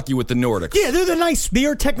of got lucky with the Nordics. Yeah, they're the nice. They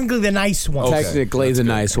are technically the nice ones. Okay, technically the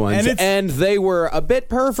nice ones. And they were a bit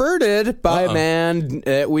perverted by a man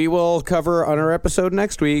we will cover on our episode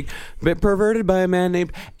next week. A bit perverted by a man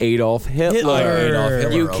named Adolf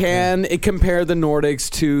Hitler. You can compare the Nordics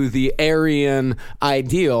to the Aryan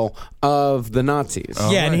ideal of the Nazis.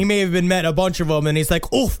 And he may have been met a bunch of them, and he's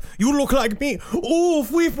like, "Oof, you look like me.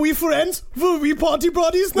 Oof, we friends. We party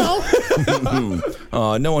buddies now."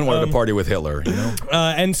 No one wanted to party with Hitler, you know.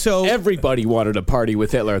 And so everybody wanted to party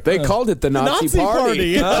with Hitler. They called it the Nazi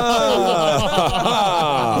party. That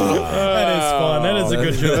is fun. That is a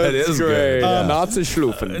good joke. That is great. Nazi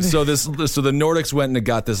schlufen. So the Nordics went and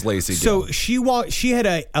got this Lacey. So she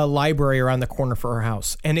had a library around the corner for her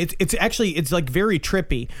house, and it's like very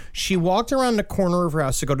trippy. She walked around the corner of her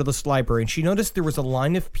house to go to this library, and she noticed there was a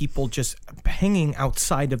line of people just hanging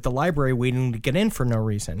outside of the library waiting to get in for no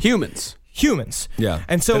reason. Humans. Yeah.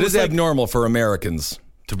 And so it is abnormal for Americans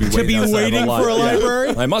to be waiting for a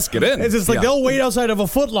library. I must get in. It's just like they'll wait outside of a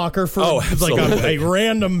Foot Locker for like a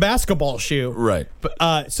random basketball shoe. Right.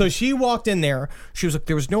 But so she walked in there. She was like,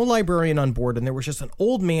 there was no librarian on board, and there was just an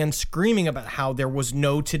old man screaming about how there was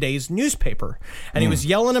no today's newspaper. And he was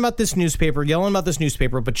yelling about this newspaper. But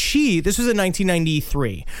this was in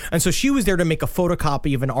 1993. And so she was there to make a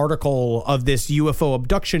photocopy of an article of this UFO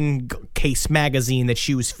abduction case magazine that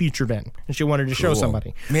she was featured in. And she wanted to show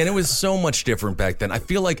somebody. Man, it was so much different back then. I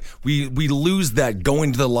feel like we lose that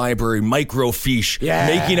going to the library, microfiche,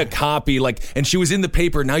 making a copy, and she was in the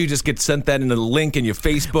paper. Now you just get sent that in a link and you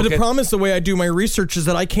Facebook but the it. problem is the way I do my research is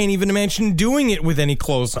that I can't even imagine doing it with any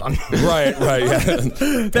clothes on. Right. Yeah.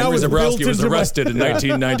 Henry Zabrowski was arrested in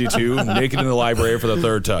 1992, naked in the library for the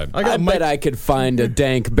third time. I bet I could find a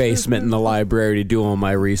dank basement in the library to do all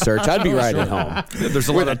my research. I'd be right at home. There's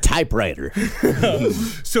a with a typewriter.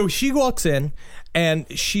 So she walks in, and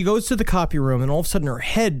she goes to the copy room, and all of a sudden her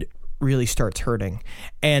head really starts hurting.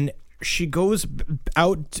 And she goes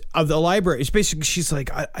out of the library. It's basically, she's like,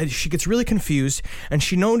 she gets really confused, and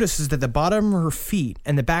she notices that the bottom of her feet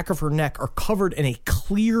and the back of her neck are covered in a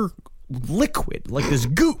clear liquid, like this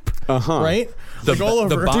goop, right? All over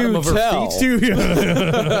the bottom of her feet.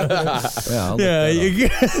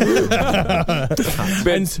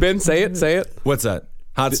 Ben, say it. What's that?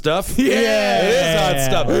 Hot stuff? Yeah, it is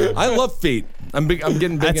hot stuff. I love feet. I'm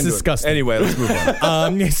getting big. That's into disgusting. It. Anyway, let's move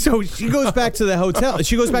on. So she goes back to the hotel.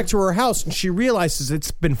 She goes back to her house, and she realizes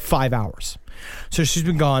it's been 5 hours. So she's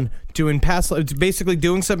been gone basically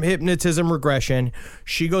doing some hypnotism regression.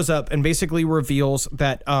 She goes up and basically reveals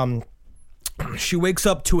that she wakes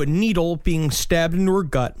up to a needle being stabbed into her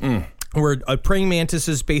gut, where a praying mantis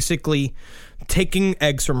is basically taking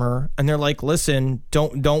eggs from her, and they're like, listen,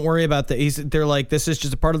 don't worry about they're like, this is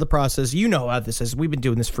just a part of the process. You know how this is. We've been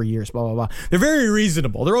doing this for years, blah, blah, blah. They're very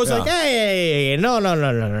reasonable. They're always like, hey, no.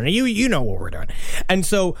 You know what we're doing. And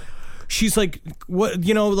so she's like, what,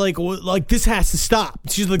 like this has to stop.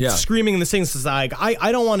 She's like screaming in the things. She's like,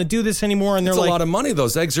 I don't want to do this anymore. And they're like, a lot of money.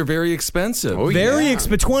 Those eggs are very expensive.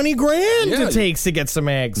 $20,000 it takes to get some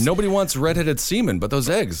eggs. Nobody wants redheaded semen, but those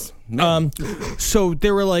eggs. So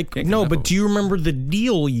they were like, no, but do you remember the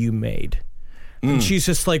deal you made? And she's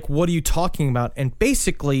just like, what are you talking about? And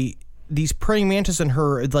basically, these praying mantis and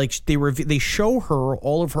her, like, they show her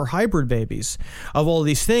all of her hybrid babies of all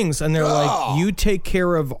these things, and they're like, you take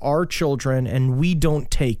care of our children and we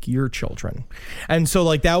don't take your children. And so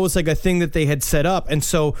like that was like a thing that they had set up. And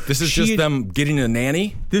so this is just them getting a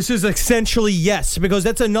nanny? This is essentially, yes, because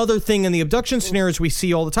that's another thing in the abduction scenarios we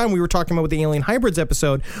see all the time. We were talking about with the alien hybrids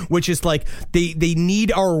episode, which is like they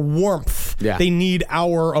need our warmth. Yeah. They need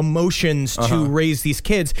our emotions to raise these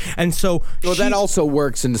kids. And so that also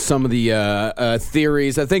works into some of the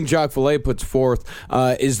theories. I think Jacques Vallée puts forth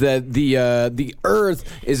is that the Earth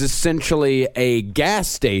is essentially a gas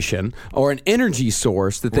station or an energy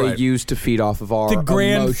source that they use to feed off of our The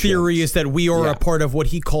grand emotions. Theory is that we are a part of what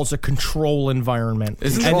he calls a control environment.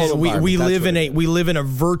 We live in a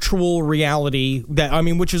virtual reality that,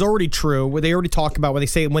 which is already true. Where they already talk about, where they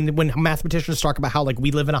say when mathematicians talk about how like we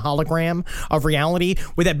live in a hologram of reality,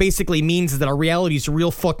 what that basically means is that our reality is real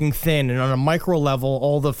fucking thin, and on a micro level,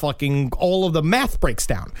 all of the math breaks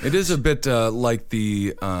down. It is a bit like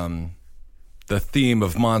the theme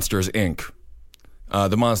of Monsters, Inc.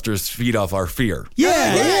 The monsters feed off our fear.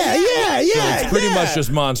 Yeah. So it's pretty much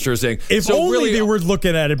just Monsters, Inc. If only they were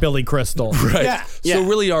looking at it, Billy Crystal. Right. Yeah. So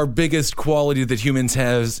really our biggest quality that humans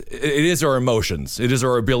have, it is our emotions. It is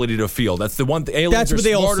our ability to feel. That's the one thing. Aliens are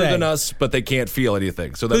smarter than us, but they can't feel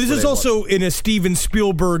anything. So this is also in a Steven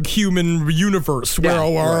Spielberg human universe where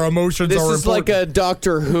our emotions are important. This is like a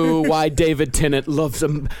Doctor Who, why David Tennant loves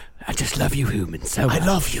them. I just love you humans. I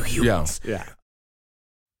love you humans. Yeah.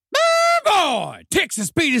 Boy,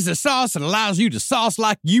 Texas Pete is a sauce that allows you to sauce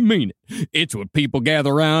like you mean it. It's what people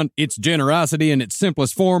gather around, it's generosity in its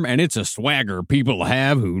simplest form, and it's a swagger people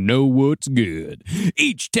have who know what's good.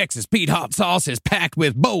 Each Texas Pete hot sauce is packed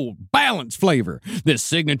with bold, balanced flavor. This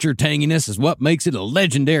signature tanginess is what makes it a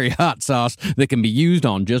legendary hot sauce that can be used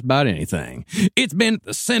on just about anything. It's been at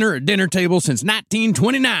the center of dinner tables since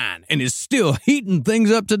 1929 and is still heating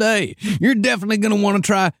things up today. You're definitely going to want to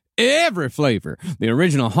try every flavor. The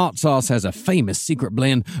original hot sauce has a famous secret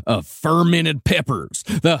blend of fermented peppers.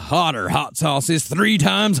 The hotter hot sauce is 3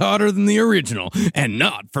 times hotter than the original, and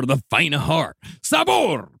not for the faint of heart.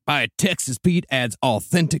 Sabor by Texas Pete adds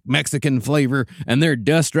authentic Mexican flavor, and their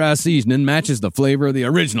dust dry seasoning matches the flavor of the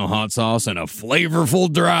original hot sauce in a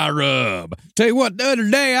flavorful dry rub. Tell you what, the other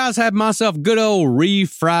day I was having myself a good old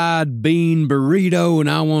refried bean burrito,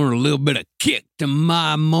 and I wanted a little bit of kick to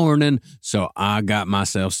my morning, so I got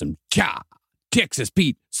myself some Texas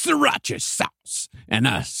Pete sriracha sauce, and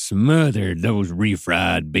I smothered those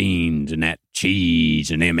refried beans and that cheese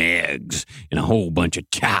and them eggs in a whole bunch of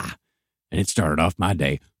chai, and it started off my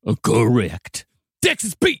day correct.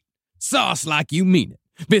 Texas Pete, sauce like you mean it.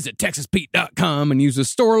 Visit TexasPete.com and use the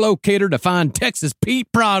store locator to find Texas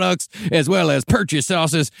Pete products as well as purchase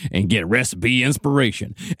sauces and get recipe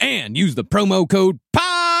inspiration. And use the promo code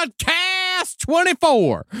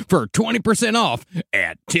PODCAST24 for 20% off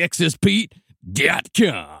at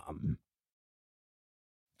TexasPete.com.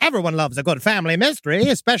 Everyone loves a good family mystery,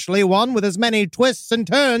 especially one with as many twists and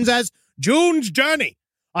turns as June's Journey,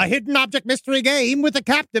 a hidden object mystery game with a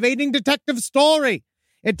captivating detective story.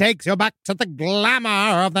 It takes you back to the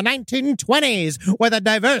glamour of the 1920s with a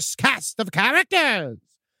diverse cast of characters.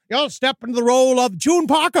 You'll step into the role of June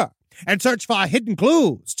Parker and search for hidden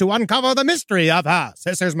clues to uncover the mystery of her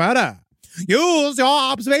sister's murder. Use your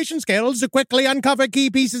observation skills to quickly uncover key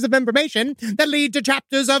pieces of information that lead to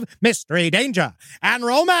chapters of mystery, danger, and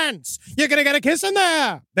romance. You're going to get a kiss in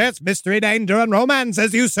there. There's mystery, danger, and romance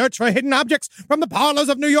as you search for hidden objects from the parlors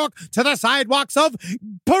of New York to the sidewalks of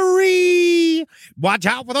Paris. Watch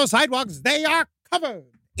out for those sidewalks. They are covered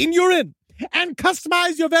in urine and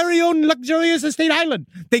customize your very own luxurious estate island.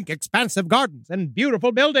 Think expansive gardens and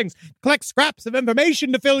beautiful buildings. Collect scraps of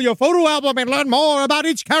information to fill your photo album and learn more about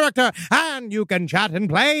each character. And you can chat and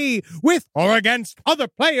play with or against other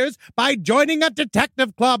players by joining a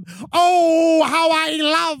detective club. Oh, how I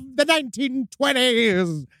love the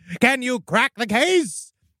 1920s. Can you crack the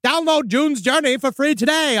case? Download June's Journey for free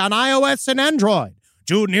today on iOS and Android.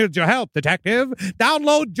 June needs your help, detective.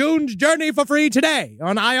 Download June's Journey for free today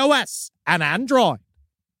on iOS and Android.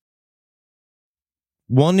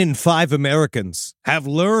 1 in 5 Americans have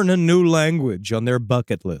learned a new language on their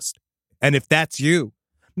bucket list. And if that's you,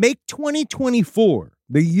 make 2024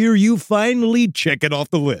 the year you finally check it off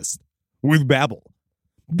the list with Babbel.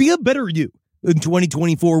 Be a better you in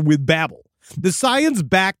 2024 with Babbel, the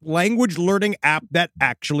science-backed language learning app that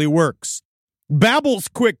actually works. Babbel's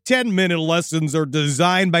quick 10-minute lessons are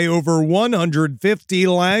designed by over 150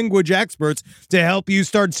 language experts to help you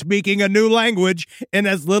start speaking a new language in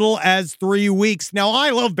as little as 3 weeks. Now,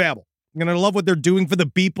 I love Babbel, and I love what they're doing for the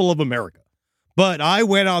people of America. But I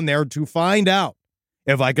went on there to find out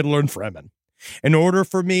if I could learn Fremen in order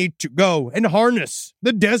for me to go and harness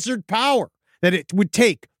the desert power that it would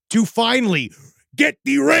take to finally get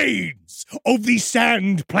the reins of the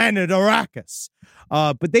sand planet Arrakis.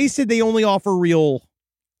 But they said they only offer real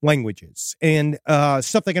languages and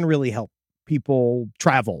stuff that can really help people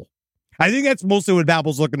travel. I think that's mostly what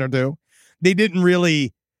Babbel's looking to do. They didn't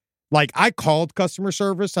really, I called customer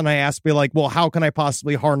service and I asked me, well, how can I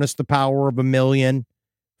possibly harness the power of 1 million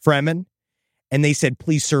Fremen? And they said,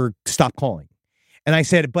 please, sir, stop calling. And I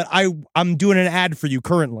said, but I'm doing an ad for you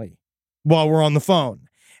currently while we're on the phone.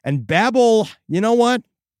 And Babbel, you know what?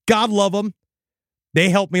 God love them. They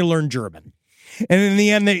helped me learn German. And in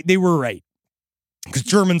the end, they were right, because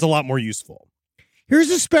German's a lot more useful. Here's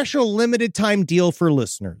a special limited time deal for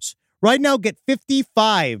listeners. Right now, get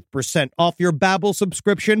 55% off your Babbel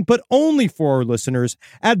subscription, but only for our listeners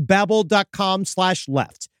at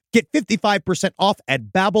Babbel.com/left. Get 55% off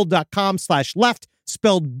at Babbel.com/left,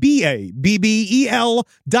 spelled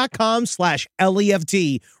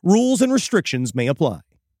BABBEL.com/LEFT. Rules and restrictions may apply.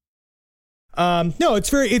 No, it's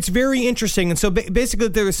very interesting. And so basically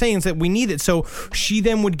what they were saying is that we need it. So she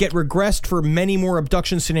then would get regressed for many more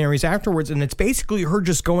abduction scenarios afterwards. And it's basically her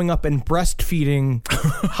just going up and breastfeeding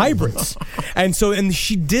hybrids. And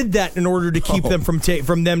she did that in order to keep them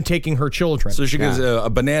from them taking her children. So she gives a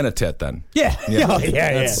banana tit then. Yeah.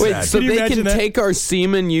 Wait, so they can take our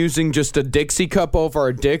semen using just a Dixie cup over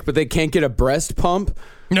our dick, but they can't get a breast pump?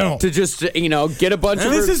 No. To just, get a bunch of...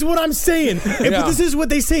 This is what I'm saying. But this is what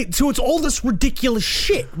they say. So it's all this ridiculous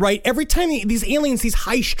shit, right? Every time these aliens, these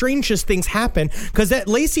high strangeness things happen, because that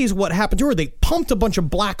Lacey is what happened to her. They pumped a bunch of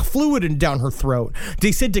black fluid down her throat.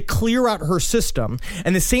 They said to clear out her system.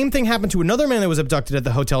 And the same thing happened to another man that was abducted at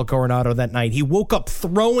the Hotel Coronado that night. He woke up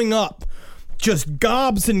throwing up just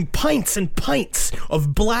gobs and pints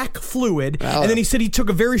of black fluid. And then he said he took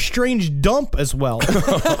a very strange dump as well.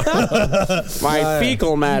 My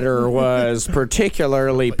fecal matter was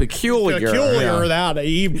particularly peculiar.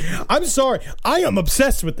 I'm sorry. I am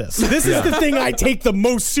obsessed with this. This is the thing I take the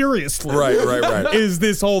most seriously. Right. Is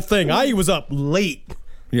this whole thing. I was up late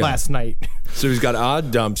last night. So he's got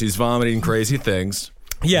odd dumps. He's vomiting crazy things.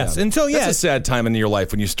 Yes, and so that's a sad time in your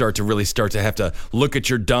life when you start to have to look at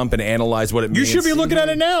your dump and analyze what it means. You should be looking at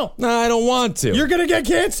it now. No, I don't want to. You're gonna get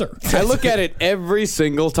cancer. I look at it every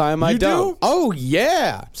single time I dump. Do? Oh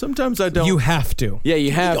yeah. Sometimes I don't. You have to. Yeah,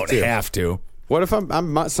 you have you to. don't have to. What if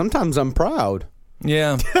I'm sometimes I'm proud.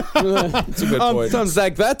 Yeah, that's a good point. Sounds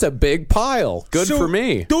like that's a big pile. Good for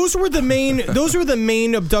me. Those were the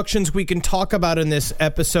main abductions we can talk about in this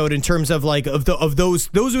episode in terms of those.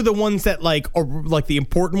 Those are the ones that are the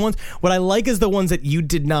important ones. What I like is the ones that you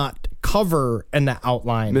did not cover in the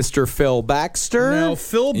outline. Mr. Phil Baxter. No,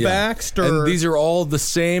 Phil Baxter. And these are all the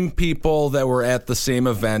same people that were at the same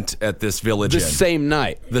event at this village. The same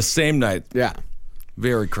night. Yeah.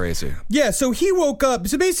 Very crazy. Yeah, so he woke up.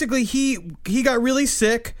 So basically, he got really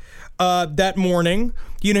sick that morning.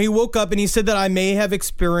 He woke up and he said that I may have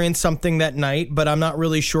experienced something that night, but I'm not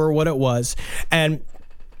really sure what it was. And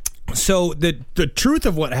so the truth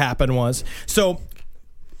of what happened was, so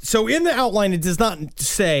in the outline, it does not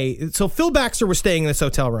say. So Phil Baxter was staying in this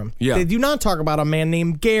hotel room. Yeah. They do not talk about a man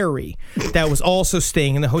named Gary that was also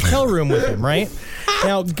staying in the hotel room with him, right?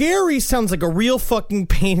 Now, Gary sounds like a real fucking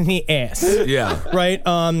pain in the ass. Yeah. Right?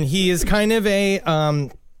 He is kind of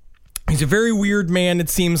he's a very weird man. It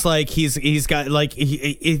seems like he's got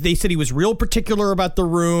they said he was real particular about the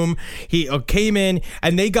room. He came in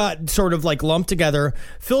and they got sort of lumped together.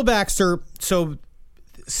 Phil Baxter. So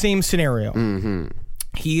same scenario. Mm-hmm.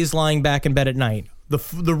 He is lying back in bed at night.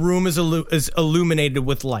 The room is illuminated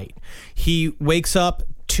with light. He wakes up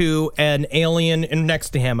to an alien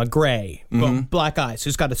next to him, a gray, black eyes,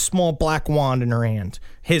 who's got a small black wand in her hand,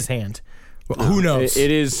 his hand. Who knows?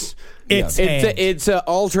 It is. It's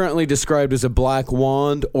alternately described as a black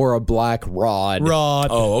wand or a black rod.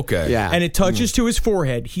 Oh, okay. Yeah. And it touches to his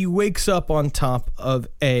forehead. He wakes up on top of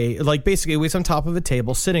basically wakes on top of a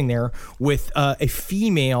table, sitting there with a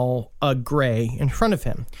female gray in front of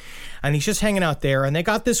him. And he's just hanging out there, and they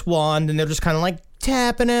got this wand, and they're just kind of like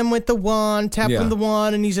tapping him with the wand,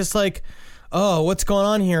 and he's just like, oh, what's going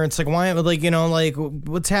on here? It's like, why, like,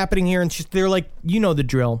 what's happening here? And they're like, you know the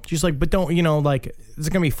drill. She's like, but don't, it's going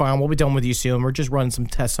to be fine. We'll be done with you soon. We're just running some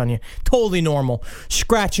tests on you. Totally normal.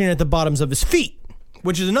 Scratching at the bottoms of his feet,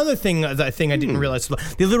 which is another thing I didn't realize.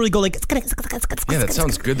 They literally go like, yeah, that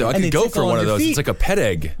sounds good though. I could go for one of those. Feet. It's like a pet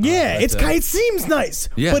egg. Yeah, it seems nice.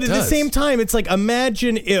 Yeah, but at the same time, it's like,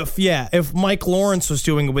 imagine if Mike Lawrence was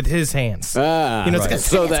doing it with his hands. So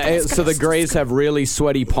the Greys have really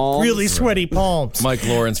sweaty palms. Really sweaty palms. Mike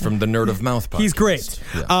Lawrence from the Nerd of Mouth podcast. He's great.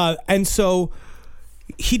 Yeah. And so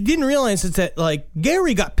he didn't realize that like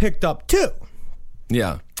Gary got picked up too.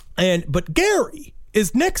 Yeah. But Gary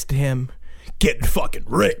is next to him, getting fucking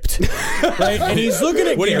ripped, right? And he's looking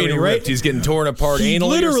at what Gary, do you mean right? ripped? He's getting torn apart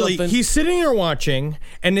anally or something? He's sitting there watching,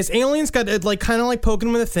 and this alien's got it, like, kind of like poking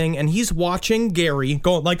him with a thing, and he's watching Gary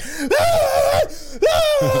going like, he's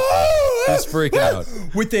freaking out.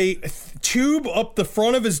 With a tube up the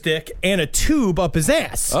front of his dick and a tube up his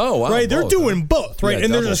ass. Oh, wow. Right? They're doing both, right? Yeah,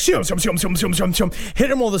 and they're just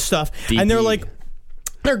hit him all this stuff. DP. And they're like,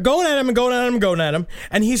 they're going at him and going at him and going at him.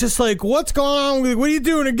 And he's just like, what's going on? What are you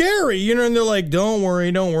doing to Gary? And they're like, don't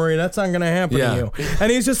worry. That's not going to happen to you.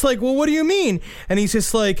 And he's just like, well, what do you mean? And he's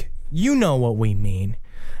just like, you know what we mean.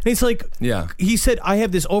 And he's like, he said, I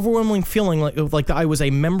have this overwhelming feeling like I was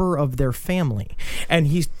a member of their family. And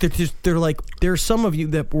they're like, there's some of you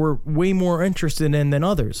that we're way more interested in than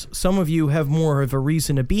others. Some of you have more of a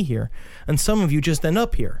reason to be here. And some of you just end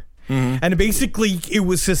up here. Mm-hmm. And basically, it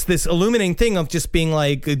was just this illuminating thing of just being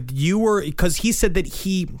like, because he said that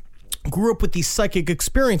he grew up with these psychic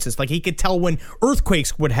experiences. Like, he could tell when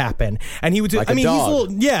earthquakes would happen. And he would, like a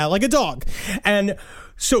dog. Like a dog. And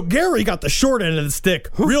so Gary got the short end of the stick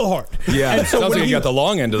real hard. Yeah, and so sounds like he got the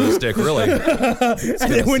long end of the stick, really.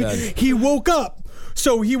 And then when he woke up,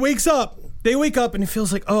 they wake up and it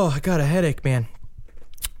feels like, oh, I got a headache, man.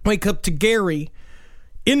 Wake up to Gary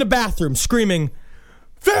in the bathroom screaming,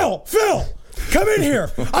 Phil, come in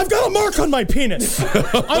here. I've got a mark on my penis.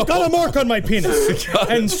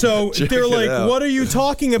 And so they're like, what are you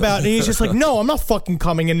talking about? And he's just like, no, I'm not fucking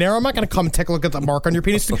coming in there. I'm not going to come and take a look at the mark on your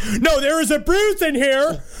penis. No, there is a bruise in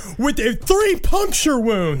here with 3 puncture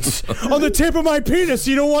wounds on the tip of my penis.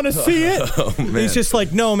 You don't want to see it? Oh, man. He's just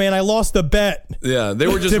like, no, man, I lost a bet. Yeah, they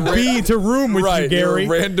were just to room with you, Gary. They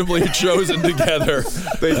were randomly chosen together.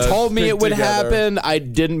 They told me it would happen. I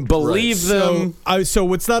didn't believe them. So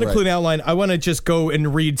what's not included in the outline, I want to just go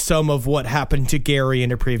and read some of what happened to Gary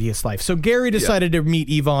in a previous life. So Gary decided to meet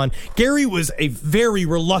Yvonne. Gary was a very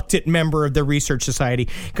reluctant member of the Research Society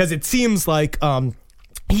because it seems like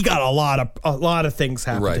he got a lot of things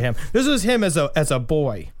happen to him. This was him as a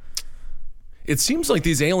boy. It seems like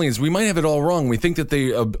these aliens, we might have it all wrong. We think that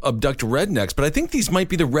they abduct rednecks, but I think these might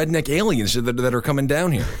be the redneck aliens that are coming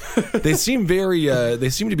down here. They seem they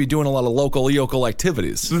seem to be doing a lot of local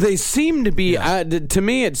activities. They seem to be, to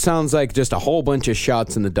me, it sounds like just a whole bunch of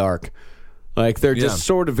shots in the dark. Like they're just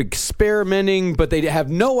sort of experimenting, but they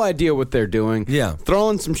have no idea what they're doing. Yeah.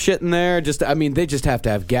 Throwing some shit in there. They just have to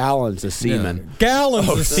have gallons of semen. Yeah. Gallons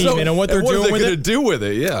of semen and what they're doing with it. What are they going to do with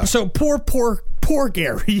it? Yeah. So poor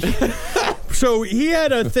Gary. So he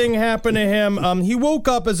had a thing happen to him. He woke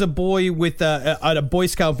up as a boy with on a Boy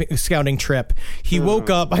Scouting trip. He woke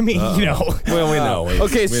up. I mean, Well, we know.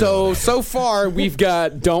 Okay, so far we've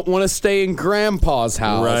got don't want to stay in Grandpa's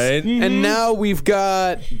house, right? Mm-hmm. And now we've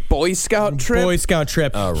got Boy Scout trip. Boy Scout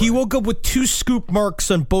trip. Right. He woke up with 2 scoop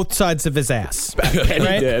marks on both sides of his ass. Right?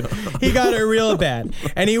 He did. He got it real bad,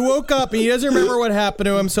 and he woke up and he doesn't remember what happened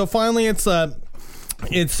to him. So finally,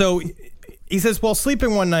 He says, while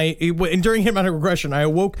sleeping one night, and during hypnotic regression, I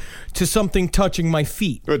awoke to something touching my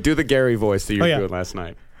feet. Do the Gary voice that you were doing last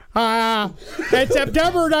night. It's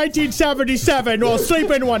September 1977. While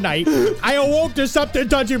sleeping one night, I awoke to something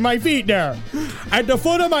touching my feet there. At the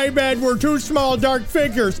foot of my bed were 2 small dark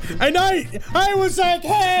figures. And I was like,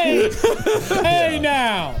 hey, hey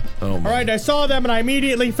now. Oh, all right, I saw them and I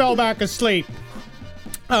immediately fell back asleep.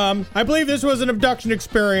 I believe this was an abduction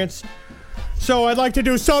experience. So I'd like to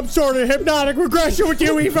do some sort of hypnotic regression with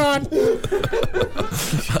you, Yvonne.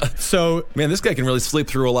 So, man, this guy can really sleep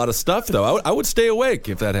through a lot of stuff, though. I would stay awake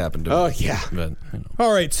if that happened to me. Oh, yeah. But,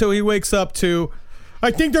 all right, so he wakes up to,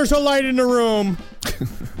 I think there's a light in the room.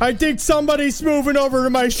 I think somebody's moving over to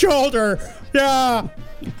my shoulder. Yeah.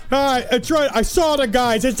 That's right. I saw the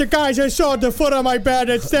guys. It's the guys I saw at the foot of my bed.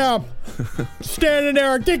 It's them. Standing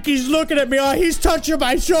there. I think he's looking at me. Oh, he's touching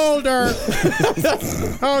my shoulder.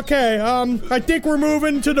 Okay. I think we're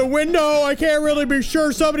moving to the window. I can't really be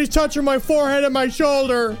sure. Somebody's touching my forehead and my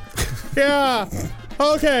shoulder. Yeah.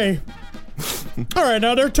 Okay. All right,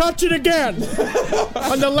 now they're touching again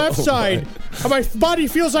on the left side. My body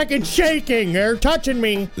feels like it's shaking. They're touching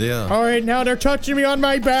me. Yeah. All right, now they're touching me on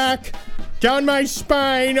my back, down my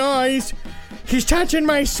spine. Oh, he's touching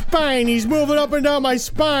my spine. He's moving up and down my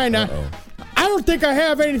spine. I don't think I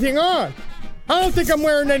have anything on. I don't think I'm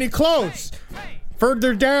wearing any clothes.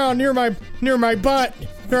 Further down near my butt.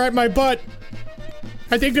 They're at my butt.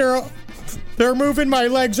 I think they're moving my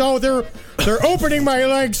legs. Oh, they're opening my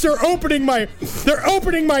legs. They're opening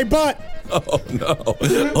my butt. Oh no!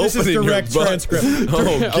 This is direct transcript.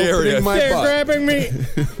 Oh, Gary! They're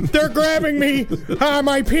grabbing me.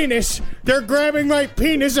 My penis. They're grabbing my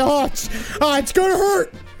penis. Oh, it's gonna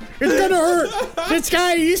hurt. It's gonna hurt. This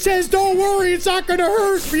guy, he says, "Don't worry, it's not gonna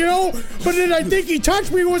hurt," you know. But then I think he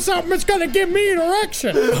touched me with something that's gonna give me an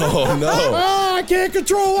erection. Oh no! Oh, I can't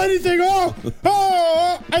control anything.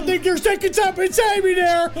 Oh! I think you're sticking something inside me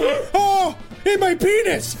there. Oh, in my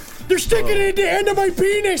penis. They're sticking it in the end of my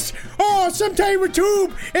penis. Oh, some type of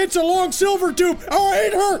tube. It's a long silver tube. Oh,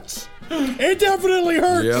 it hurts. It definitely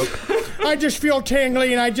hurts. Yep. I just feel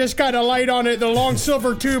tingly, and I just got a light on it. The long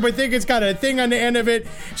silver tube, I think it's got a thing on the end of it,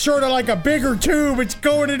 sort of like a bigger tube. It's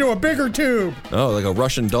going into a bigger tube. Oh, like a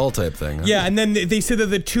Russian doll type thing. Huh? Yeah, and then they said that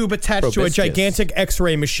the tube attached to a gigantic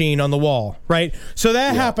X-ray machine on the wall, right? So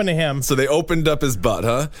that happened to him. So they opened up his butt,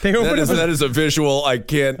 huh? That is a visual. I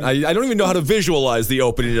don't even know how to visualize the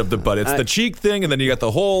opening of the butt. It's the cheek thing, and then you got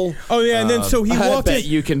the hole. Oh yeah, and then so he walked in.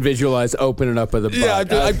 You can visualize opening up of the butt. Yeah,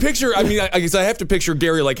 I picture. I guess I have to picture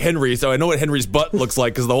Gary like Henry, so I know what Henry's butt looks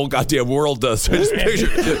like because the whole goddamn world does. So I just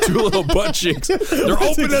picture two little butt cheeks. They're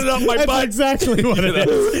opening up my butt. That's exactly what it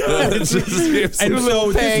is. And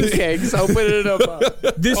so pancakes, opening them up.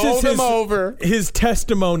 This is his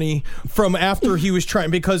testimony from after he was trying,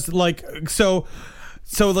 because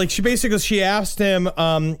she asked him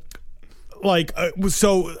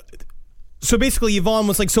So basically, Yvonne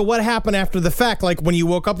was like, "So what happened after the fact? Like when you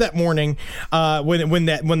woke up that morning, when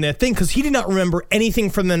that thing?" Because he did not remember anything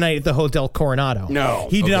from the night at the Hotel Coronado. No,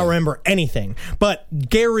 he did not remember anything. But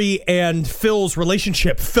Gary and Phil's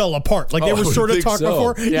relationship fell apart. Like they were sort of talking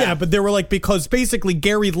before. Yeah, but they were like, because basically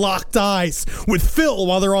Gary locked eyes with Phil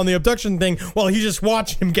while they're on the abduction thing, while he just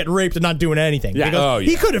watched him get raped and not doing anything. Yeah,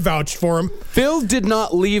 he could have vouched for him. Phil did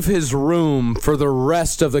not leave his room for the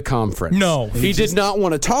rest of the conference. No, he did not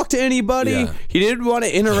want to talk to anybody. Yeah. He didn't want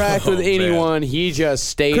to interact with anyone. Man. He just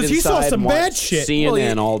stayed inside he saw some and bad watched shit.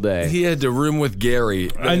 CNN all day. He had to room with Gary,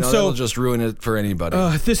 and so that'll just ruin it for anybody.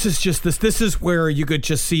 This is where you could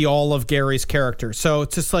just see all of Gary's character. So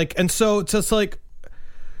it's just like,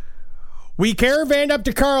 we caravanned up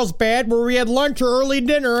to Carlsbad where we had lunch or early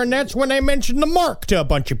dinner, and that's when I mentioned the mark to a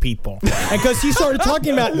bunch of people. And because he started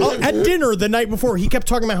talking about, at dinner the night before, he kept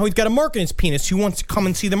talking about how he's got a mark in his penis. He wants to come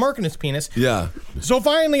and see the mark in his penis. Yeah. So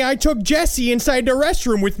finally, I took Jesse inside the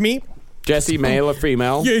restroom with me. Jesse, male or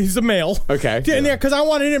female? Yeah, he's a male. Okay. Yeah, because I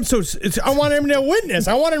wanted him I wanted him to witness.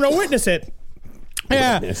 I wanted him to witness it.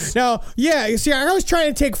 Yeah. Now, you see, I was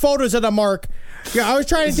trying to take photos of the mark. Yeah, I was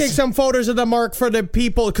trying to take some photos of the mark for the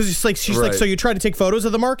people, because she's like, so you tried to take photos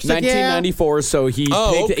of the mark? 1994, so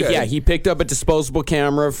he picked up a disposable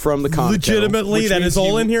camera from the Conoco. Legitimately, that is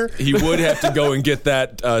all in here? He would have to go and get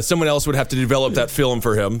that. Someone else would have to develop that film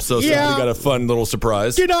for him, so somebody got a fun little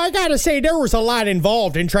surprise. You know, I gotta say, there was a lot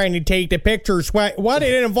involved in trying to take the pictures. What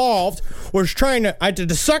it involved was I had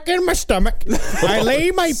to suck in my stomach. I lay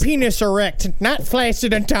my penis erect, not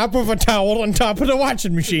flaccid, on top of a towel on top of the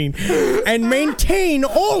washing machine, and maintain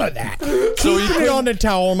all of that. Keeping it on the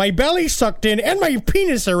towel, my belly sucked in, and my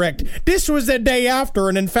penis erect. This was the day after,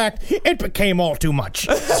 and in fact, it became all too much.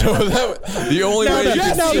 So the only way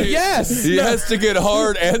he has to get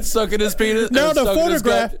hard and suck in his penis. Now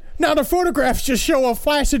the photographs just show a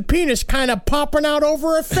flaccid penis kind of popping out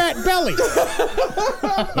over a fat belly.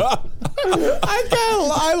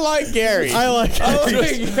 I like Gary. I like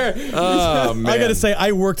Gary. Oh, man. I gotta say,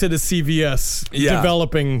 I worked at a CVS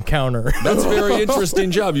developing counter. That's a very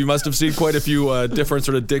interesting job. You must have seen quite a few different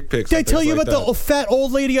sort of dick pics. Did I tell you about the fat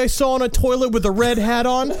old lady I saw on a toilet with a red hat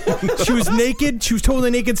on? She was naked. She was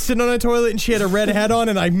totally naked, sitting on a toilet, and she had a red hat on,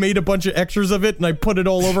 and I made a bunch of extras of it, and I put it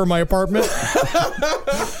all over my apartment.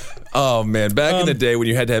 Oh, man. Back in the day when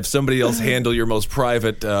you had to have somebody else handle your most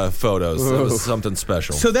private photos. That was something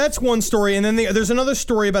special. So that's one story. And then there's another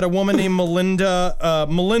story about a woman named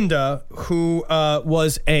Melinda, who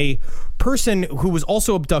was a person who was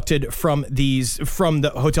also abducted from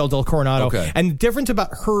the Hotel del Coronado. Okay. And the difference about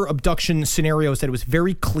her abduction scenario is that it was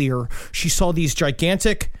very clear. She saw these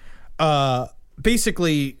gigantic...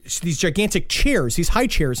 basically these gigantic chairs, these high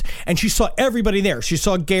chairs, and she saw everybody there. She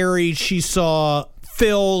saw Gary, she saw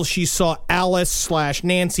Phil, she saw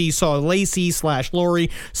Alice/Nancy, saw Lacey/Lori,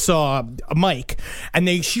 saw Mike,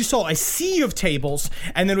 and she saw a sea of tables,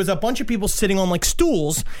 and there was a bunch of people sitting on like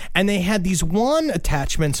stools, and they had these wand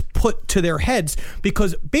attachments put to their heads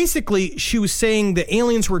because basically she was saying the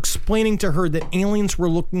aliens were explaining to her that aliens were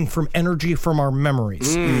looking for energy from our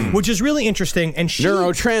memories, which is really interesting. And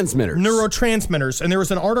neurotransmitters, and there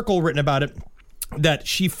was an article written about it that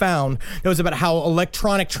she found that was about how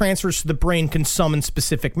electronic transfers to the brain can summon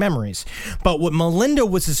specific memories. But what Melinda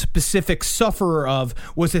was a specific sufferer of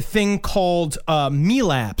was a thing called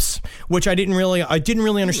MELAPS, which I didn't really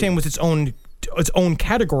understand was its own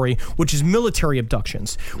category, which is military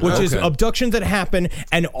abductions, which is abductions that happen,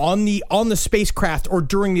 and on the spacecraft or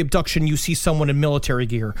during the abduction you see someone in military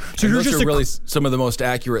gear. So those are really some of the most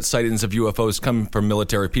accurate sightings of UFOs come from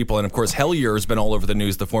military people. And of course Hellier has been all over the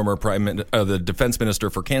news, the former the defense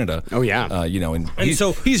minister for Canada. Oh yeah. And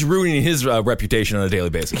he's ruining his reputation on a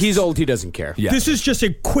daily basis. He's old, he doesn't care. Yeah. This is just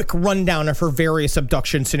a quick rundown of her various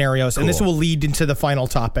abduction scenarios, and this will lead into the final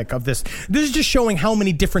topic of this. This is just showing how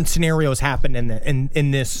many different scenarios happen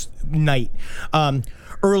in this night.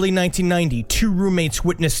 Early 1990, 2 roommates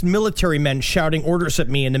witnessed military men shouting orders at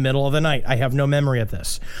me in the middle of the night. I have no memory of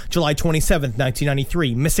this. July 27th,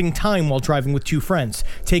 1993, missing time while driving with 2 friends.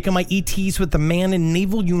 Taking my ETs with the man in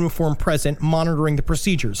naval uniform present, monitoring the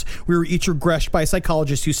procedures. We were each regressed by a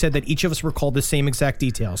psychologist who said that each of us recalled the same exact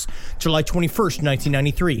details. July 21st,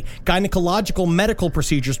 1993, gynecological medical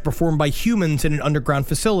procedures performed by humans in an underground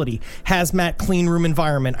facility. Hazmat clean room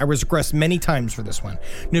environment. I was regressed many times for this one.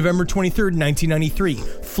 November 23rd, 1993.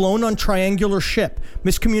 Flown on triangular ship,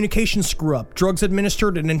 miscommunication screw up, drugs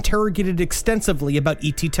administered and interrogated extensively about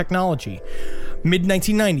ET technology.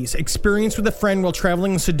 Mid-1990s, experience with a friend while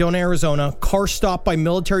traveling in Sedona, Arizona, car stopped by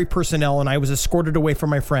military personnel and I was escorted away from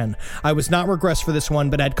my friend. I was not regressed for this one,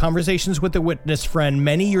 but had conversations with the witness friend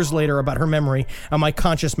many years later about her memory and my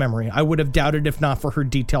conscious memory. I would have doubted if not for her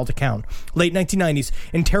detailed account. Late 1990s,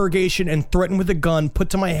 interrogation and threatened with a gun put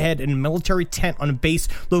to my head in a military tent on a base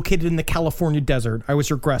located in the California desert. I was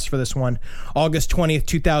regressed for this one. August 20th,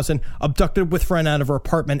 2000, abducted with friend out of her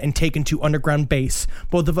apartment and taken to underground base.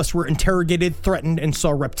 Both of us were interrogated, threatened, and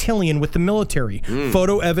saw reptilian with the military.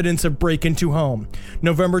 Photo evidence of break-into home.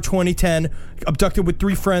 November 2010, abducted with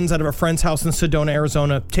 3 friends out of a friend's house in Sedona,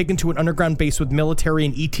 Arizona, taken to an underground base with military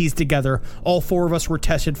and ETs together. All 4 of us were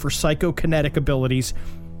tested for psychokinetic abilities.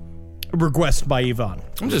 Request by Yvonne.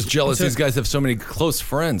 I'm just jealous these guys have so many close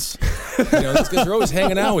friends. These guys are always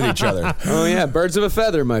hanging out with each other. Oh yeah, birds of a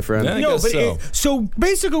feather, my friend. Yeah, so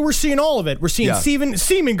basically we're seeing all of it. We're seeing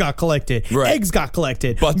semen got collected, eggs got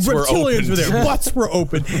collected, butts were opened. Were there, butts were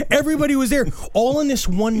open. Everybody was there, all in this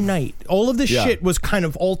one night. All of this shit was kind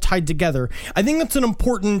of all tied together. I think that's an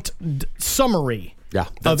important summary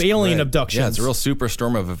of alien abductions. Yeah, it's a real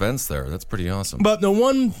superstorm of events there. That's pretty awesome. But the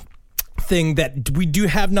one thing that we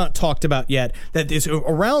have not talked about yet that is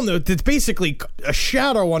around that's basically a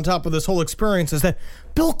shadow on top of this whole experience is that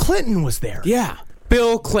Bill Clinton was there. Yeah.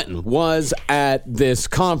 Bill Clinton was at this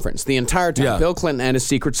conference the entire time. Yeah. Bill Clinton and his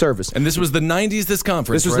Secret Service. And this was the 90s, this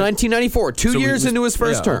conference, This was 1994, 2 years into his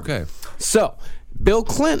first term. Okay. So, Bill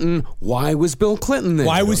Clinton, why was Bill Clinton there?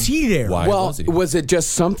 Why was he there? Was it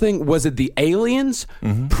just something? Was it the aliens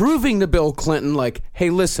proving to Bill Clinton, like,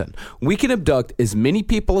 hey, listen, we can abduct as many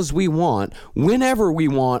people as we want, whenever we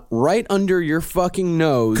want, right under your fucking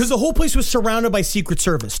nose? Because the whole place was surrounded by Secret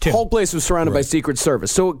Service, too. The whole place was surrounded by Secret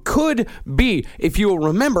Service. So it could be, if you will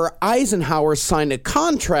remember, Eisenhower signed a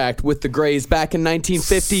contract with the Greys back in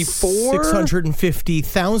 1954.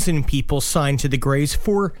 650,000 people signed to the Greys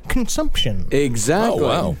for consumption. Exactly. Oh,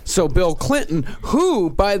 wow. So Bill Clinton, who,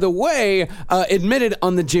 by the way, admitted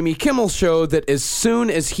on the Jimmy Kimmel show that as soon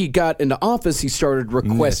as he got into office, he started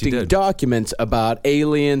requesting documents about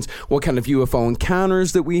aliens, what kind of UFO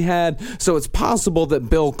encounters that we had. So it's possible that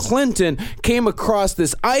Bill Clinton came across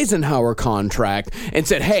this Eisenhower contract and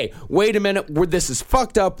said, hey, wait a minute, this is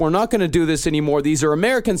fucked up. We're not going to do this anymore. These are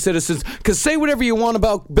American citizens. Because say whatever you want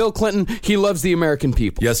about Bill Clinton, he loves the American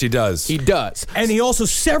people. Yes, he does. He does. And he also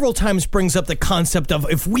several times brings up the concept of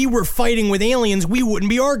if we were fighting with aliens, we wouldn't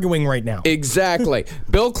be arguing right now. Exactly.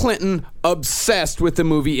 Bill Clinton, obsessed with the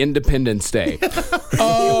movie Independence Day. He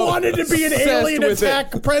wanted to be an alien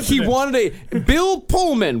attack president. He wanted Bill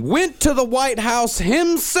Pullman went to the White House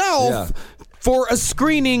himself for a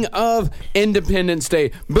screening of Independence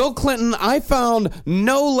Day. Bill Clinton, I found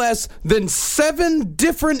no less than 7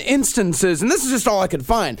 different instances, and this is just all I could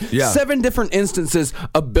find. 7 different instances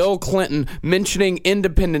of Bill Clinton mentioning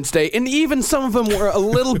Independence Day, and even some of them were a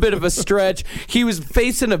little bit of a stretch. He was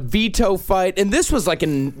facing a veto fight, and this was like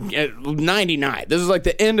in 99. This was like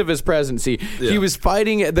the end of his presidency. He was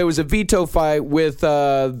fighting. There was a veto fight with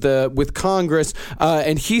Congress,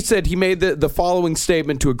 and he said he made the following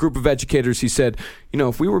statement to a group of educators. He said,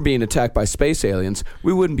 if we were being attacked by space aliens,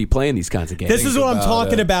 we wouldn't be playing these kinds of games. This is what I'm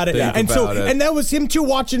talking about. And that was him too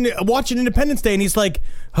watching Independence Day, and he's like,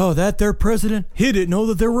 "Oh, that their president, he didn't know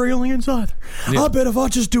that there were aliens either. I bet if I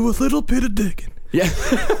just do a little bit of digging." Yeah,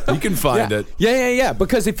 you can find it. Yeah.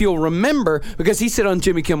 Because if you'll remember, because he said on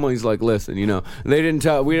Jimmy Kimmel, he's like, "Listen, we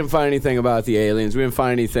didn't find anything about the aliens. We didn't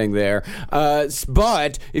find anything there."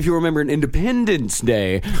 But if you remember in Independence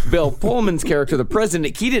Day, Bill Pullman's character, the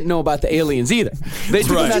president, he didn't know about the aliens either. They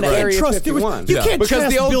just had Area 51. You can't trust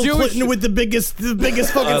Bill Clinton with the biggest fucking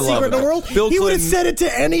secret in the world. He would have said it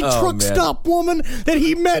to any truck stop woman that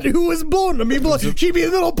he met who was blowing him. She'd be in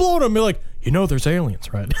the middle of blowing him. Be like, there's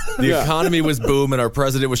aliens, right? The economy was booming. Our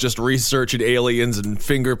president was just researching aliens and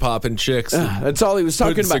finger popping chicks. That's all he was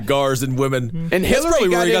talking about. Cigars and women. And Hillary probably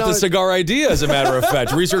where he got the cigar idea, as a matter of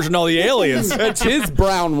fact, researching all the aliens. That's his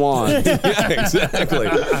brown wand. Yeah, exactly.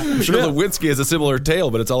 I'm sure Lewinsky has a similar tale,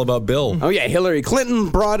 but it's all about Bill. Oh, yeah. Hillary Clinton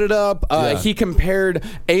brought it up. He compared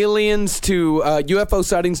aliens to UFO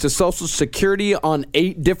sightings to Social Security on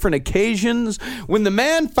 8 different occasions. When the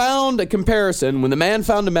man found a comparison, when the man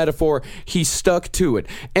found a metaphor, he stuck to it.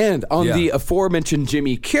 And on the aforementioned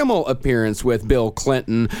Jimmy Kimmel appearance with Bill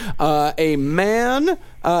Clinton, a man,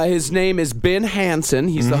 his name is Ben Hansen.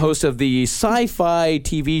 He's the host of the sci-fi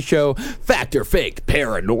TV show Fact or Fake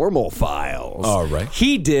Paranormal Files. All right.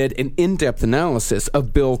 He did an in-depth analysis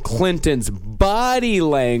of Bill Clinton's body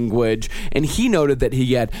language, and he noted that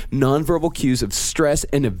he had nonverbal cues of stress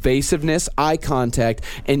and evasiveness, eye contact,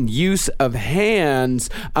 and use of hands.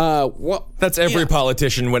 That's every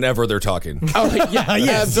politician whenever they're talking. Oh, yeah,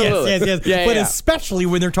 absolutely. Yes. But especially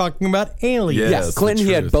when they're talking about aliens. Yes, Clinton,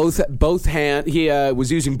 he had both hands. He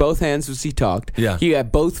was using both hands as he talked. Yeah. He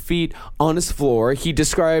had both feet on his floor. He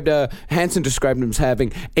described, Hansen described him as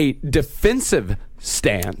having a defensive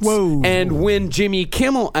stance. Whoa. And when Jimmy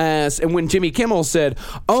Kimmel said,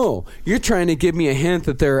 "Oh, you're trying to give me a hint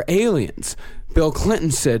that there are aliens," Bill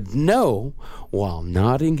Clinton said no, while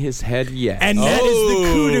nodding his head yes. And that is the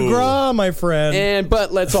coup de grace, my friend.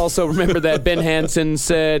 But let's also remember that Ben Hansen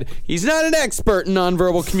said he's not an expert in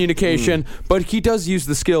nonverbal communication, but he does use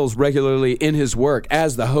the skills regularly in his work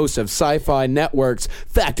as the host of Sci-Fi Network's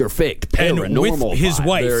Fact or Fake Paranormal and with his Files.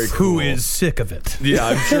 wife, who is sick of it. Yeah,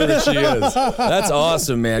 I'm sure that she is. That's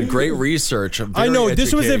awesome, man. Great research. I know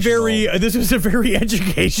this was a very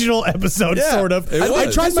educational episode, sort of. I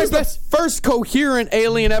tried my best. First coherent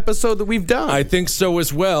alien episode that we've done. I think so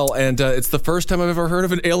as well, and it's the first time I've ever heard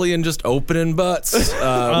of an alien just opening butts.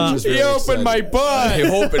 He opened my butt. He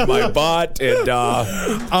opened my butt, and you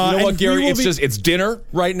know what, Gary? It's dinner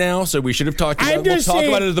right now, so we should have talked about it. We'll talk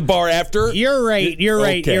about it at the bar after. You're right.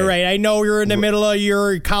 I know you're in the middle of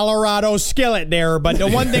your Colorado skillet there, but the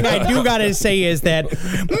one thing I do gotta say is that,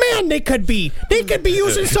 man, they could be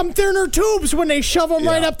using some thinner tubes when they shove them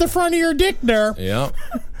right up the front of your dick there. Yeah.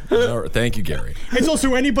 Thank you, Gary. It's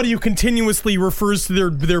also anybody who continuously refers to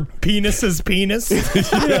their penis as penis.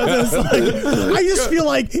 I just feel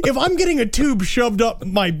like if I'm getting a tube shoved up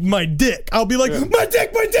my dick, I'll be like, my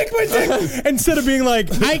dick, instead of being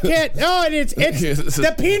like, I can't. No, it's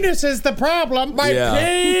the penis is the problem. My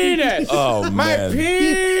penis. Oh man, my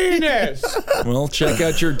penis. Well, check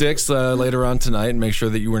out your dicks later on tonight and make sure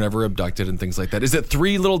that you were never abducted and things like that. Is it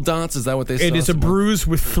 3 little dots? Is that what they say? It is a bruise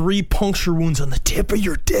with 3 puncture wounds on the tip of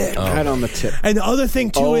your dick. Right on the tip. And the other thing,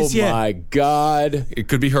 too, is... Oh, my God. It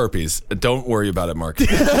could be herpes. Don't worry about it, Mark.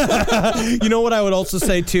 You know what I would also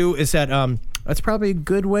say, too, is that... that's probably a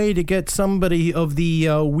good way to get somebody of the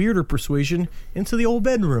weirder persuasion into the old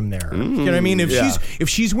bedroom there. You know what I mean? If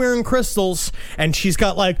she's wearing crystals and she's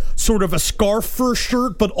got like sort of a scarf for a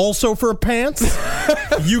shirt but also for pants,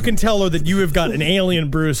 you can tell her that you have got an alien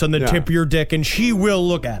bruise on the tip of your dick, and she will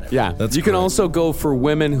look at it. Yeah, you can also go for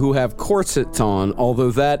women who have corsets on,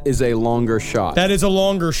 although that is a longer shot. That is a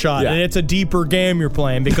longer shot, and it's a deeper game you're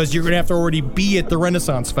playing because you're going to have to already be at the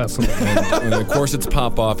Renaissance Festival. When the corsets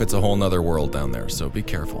pop off, it's a whole nother world. down there, so be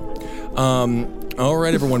careful. All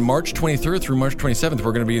right, everyone. March 23rd through March 27th,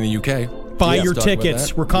 we're going to be in the UK. Buy your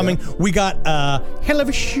tickets. We're coming. Yeah. We got a hell of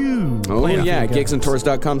a shoe. Oh, yeah.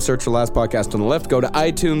 gigsandtours.com. Search for Last Podcast on the Left. Go to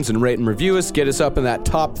iTunes and rate and review us. Get us up in that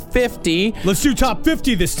top 50. Let's do top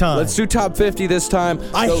 50 this time.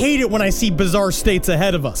 I hate it when I see bizarre states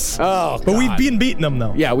ahead of us. Oh, but we've been beating them,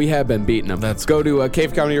 though. Yeah, we have been beating them. Let's go to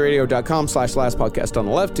cavecomedyradio.com/Last Podcast on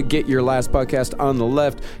the Left to get your Last Podcast on the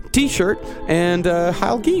Left t-shirt and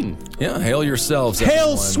Heil Geen. Yeah, hail yourselves.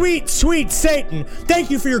 Hail, sweet, sweet Satan. Thank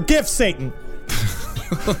you for your gift, Satan.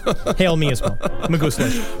 Hail me as well. I'm a ghost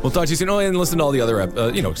legend. We'll talk to you soon. Oh, and listen to all the other,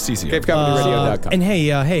 CCO. cavecomedyradio.com. And hey,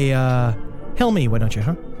 hail me, why don't you,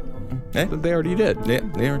 huh? They already did. Yeah,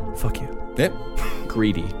 they already. Fuck you. Yep.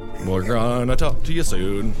 Greedy. We're gonna talk to you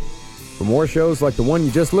soon. For more shows like the one you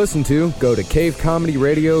just listened to, go to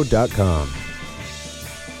cavecomedyradio.com.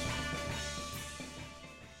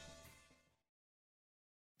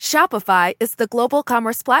 Shopify is the global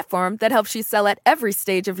commerce platform that helps you sell at every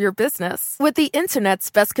stage of your business. With the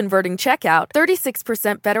internet's best converting checkout,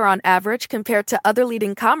 36% better on average compared to other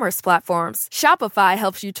leading commerce platforms, Shopify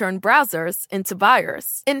helps you turn browsers into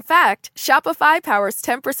buyers. In fact, Shopify powers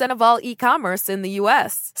 10% of all e-commerce in the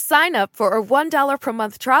U.S. Sign up for a $1 per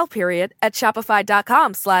month trial period at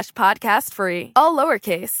shopify.com/podcastfree. All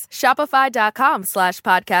lowercase,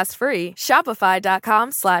 shopify.com/podcastfree,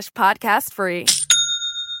 shopify.com/podcastfree.